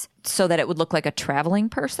sites so that it would look like a traveling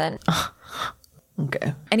person.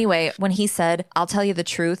 Okay. Anyway, when he said, I'll tell you the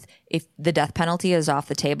truth, if the death penalty is off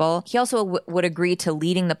the table, he also would agree to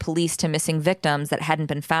leading the police to missing victims that hadn't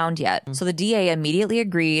been found yet. So the DA immediately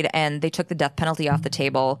agreed and they took the death penalty off the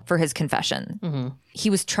table for his confession.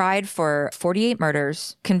 He was tried for 48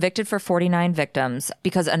 murders, convicted for 49 victims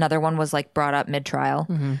because another one was like brought up mid-trial.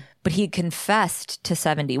 But he confessed to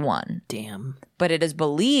 71. Damn. But it is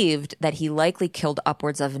believed that he likely killed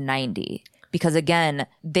upwards of 90. Because again,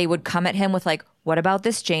 they would come at him with like, what about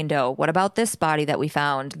this Jane Doe? What about this body that we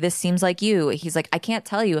found? This seems like you. He's like, I can't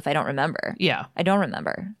tell you if I don't remember. Yeah. I don't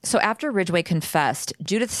remember. So after Ridgway confessed,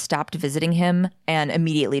 Judith stopped visiting him and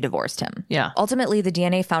immediately divorced him. Yeah. Ultimately, the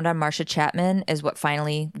DNA found on Marcia Chapman is what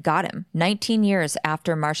finally got him. 19 years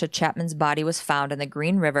after Marcia Chapman's body was found in the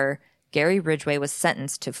Green River, Gary Ridgway was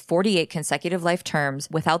sentenced to 48 consecutive life terms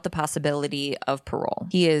without the possibility of parole.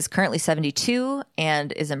 He is currently 72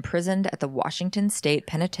 and is imprisoned at the Washington State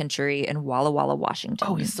Penitentiary in Walla Walla, Washington.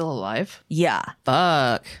 Oh, he's still alive? Yeah,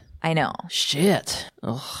 Fuck. I know. Shit.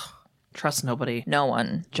 Ugh. Trust nobody. No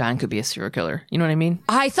one. John could be a serial killer. You know what I mean?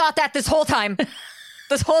 I thought that this whole time.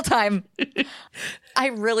 This whole time. I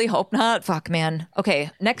really hope not. Fuck, man.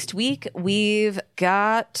 Okay, next week we've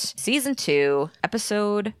got season 2,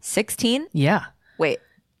 episode 16. Yeah. Wait.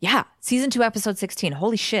 Yeah, season 2, episode 16.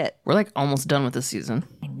 Holy shit. We're like almost done with this season.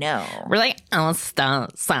 I know. We're like almost done.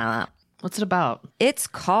 What's it about? It's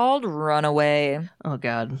called Runaway. Oh,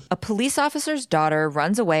 God. A police officer's daughter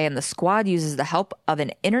runs away and the squad uses the help of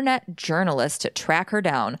an internet journalist to track her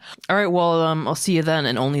down. All right, well, I'll see you then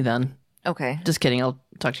and only then. Okay. Just kidding. I'll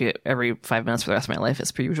talk to you every 5 minutes for the rest of my life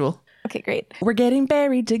as per usual. Okay, great. We're getting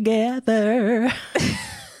buried together.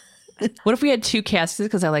 What if we had 2 caskets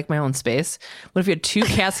because I like my own space? What if we had 2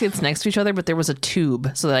 caskets next to each other, but there was a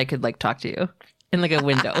tube so that I could like talk to you in like a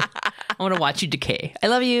window? I want to watch you decay. I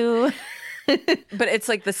love you. But it's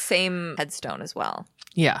like the same headstone as well.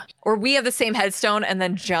 Yeah. Or we have the same headstone and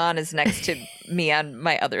then John is next to me on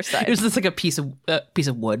my other side. It was just like a piece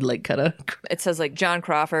of wood, like kind of. It says like John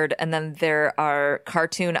Crawford and then there are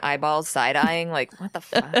cartoon eyeballs side-eyeing. Like, what the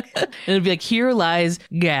fuck? And it'd be like, here lies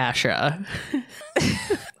Gasha.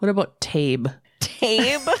 What about Tabe?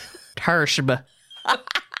 Tabe? Tarshb.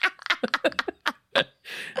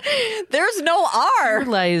 There's no R.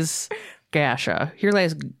 Here lies Gasha. Here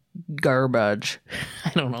lies Garbage.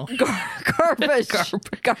 I don't know. Garbage.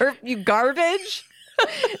 You garbage?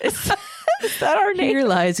 Is that our name? Here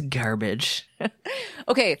lies Garbage.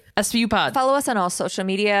 Okay. SVU Pod. Follow us on all social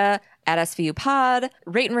media at SVU Pod.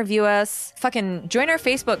 Rate and review us. Fucking join our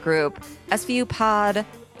Facebook group, SVU Pod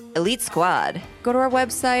Elite Squad. Go to our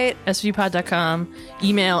website. SVUpod.com.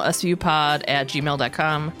 Email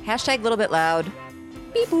svupod@gmail.com. Hashtag little bit loud.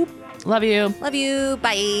 Beep boop. Love you. Love you.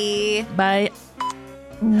 Bye. Bye.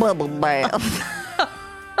 Bye.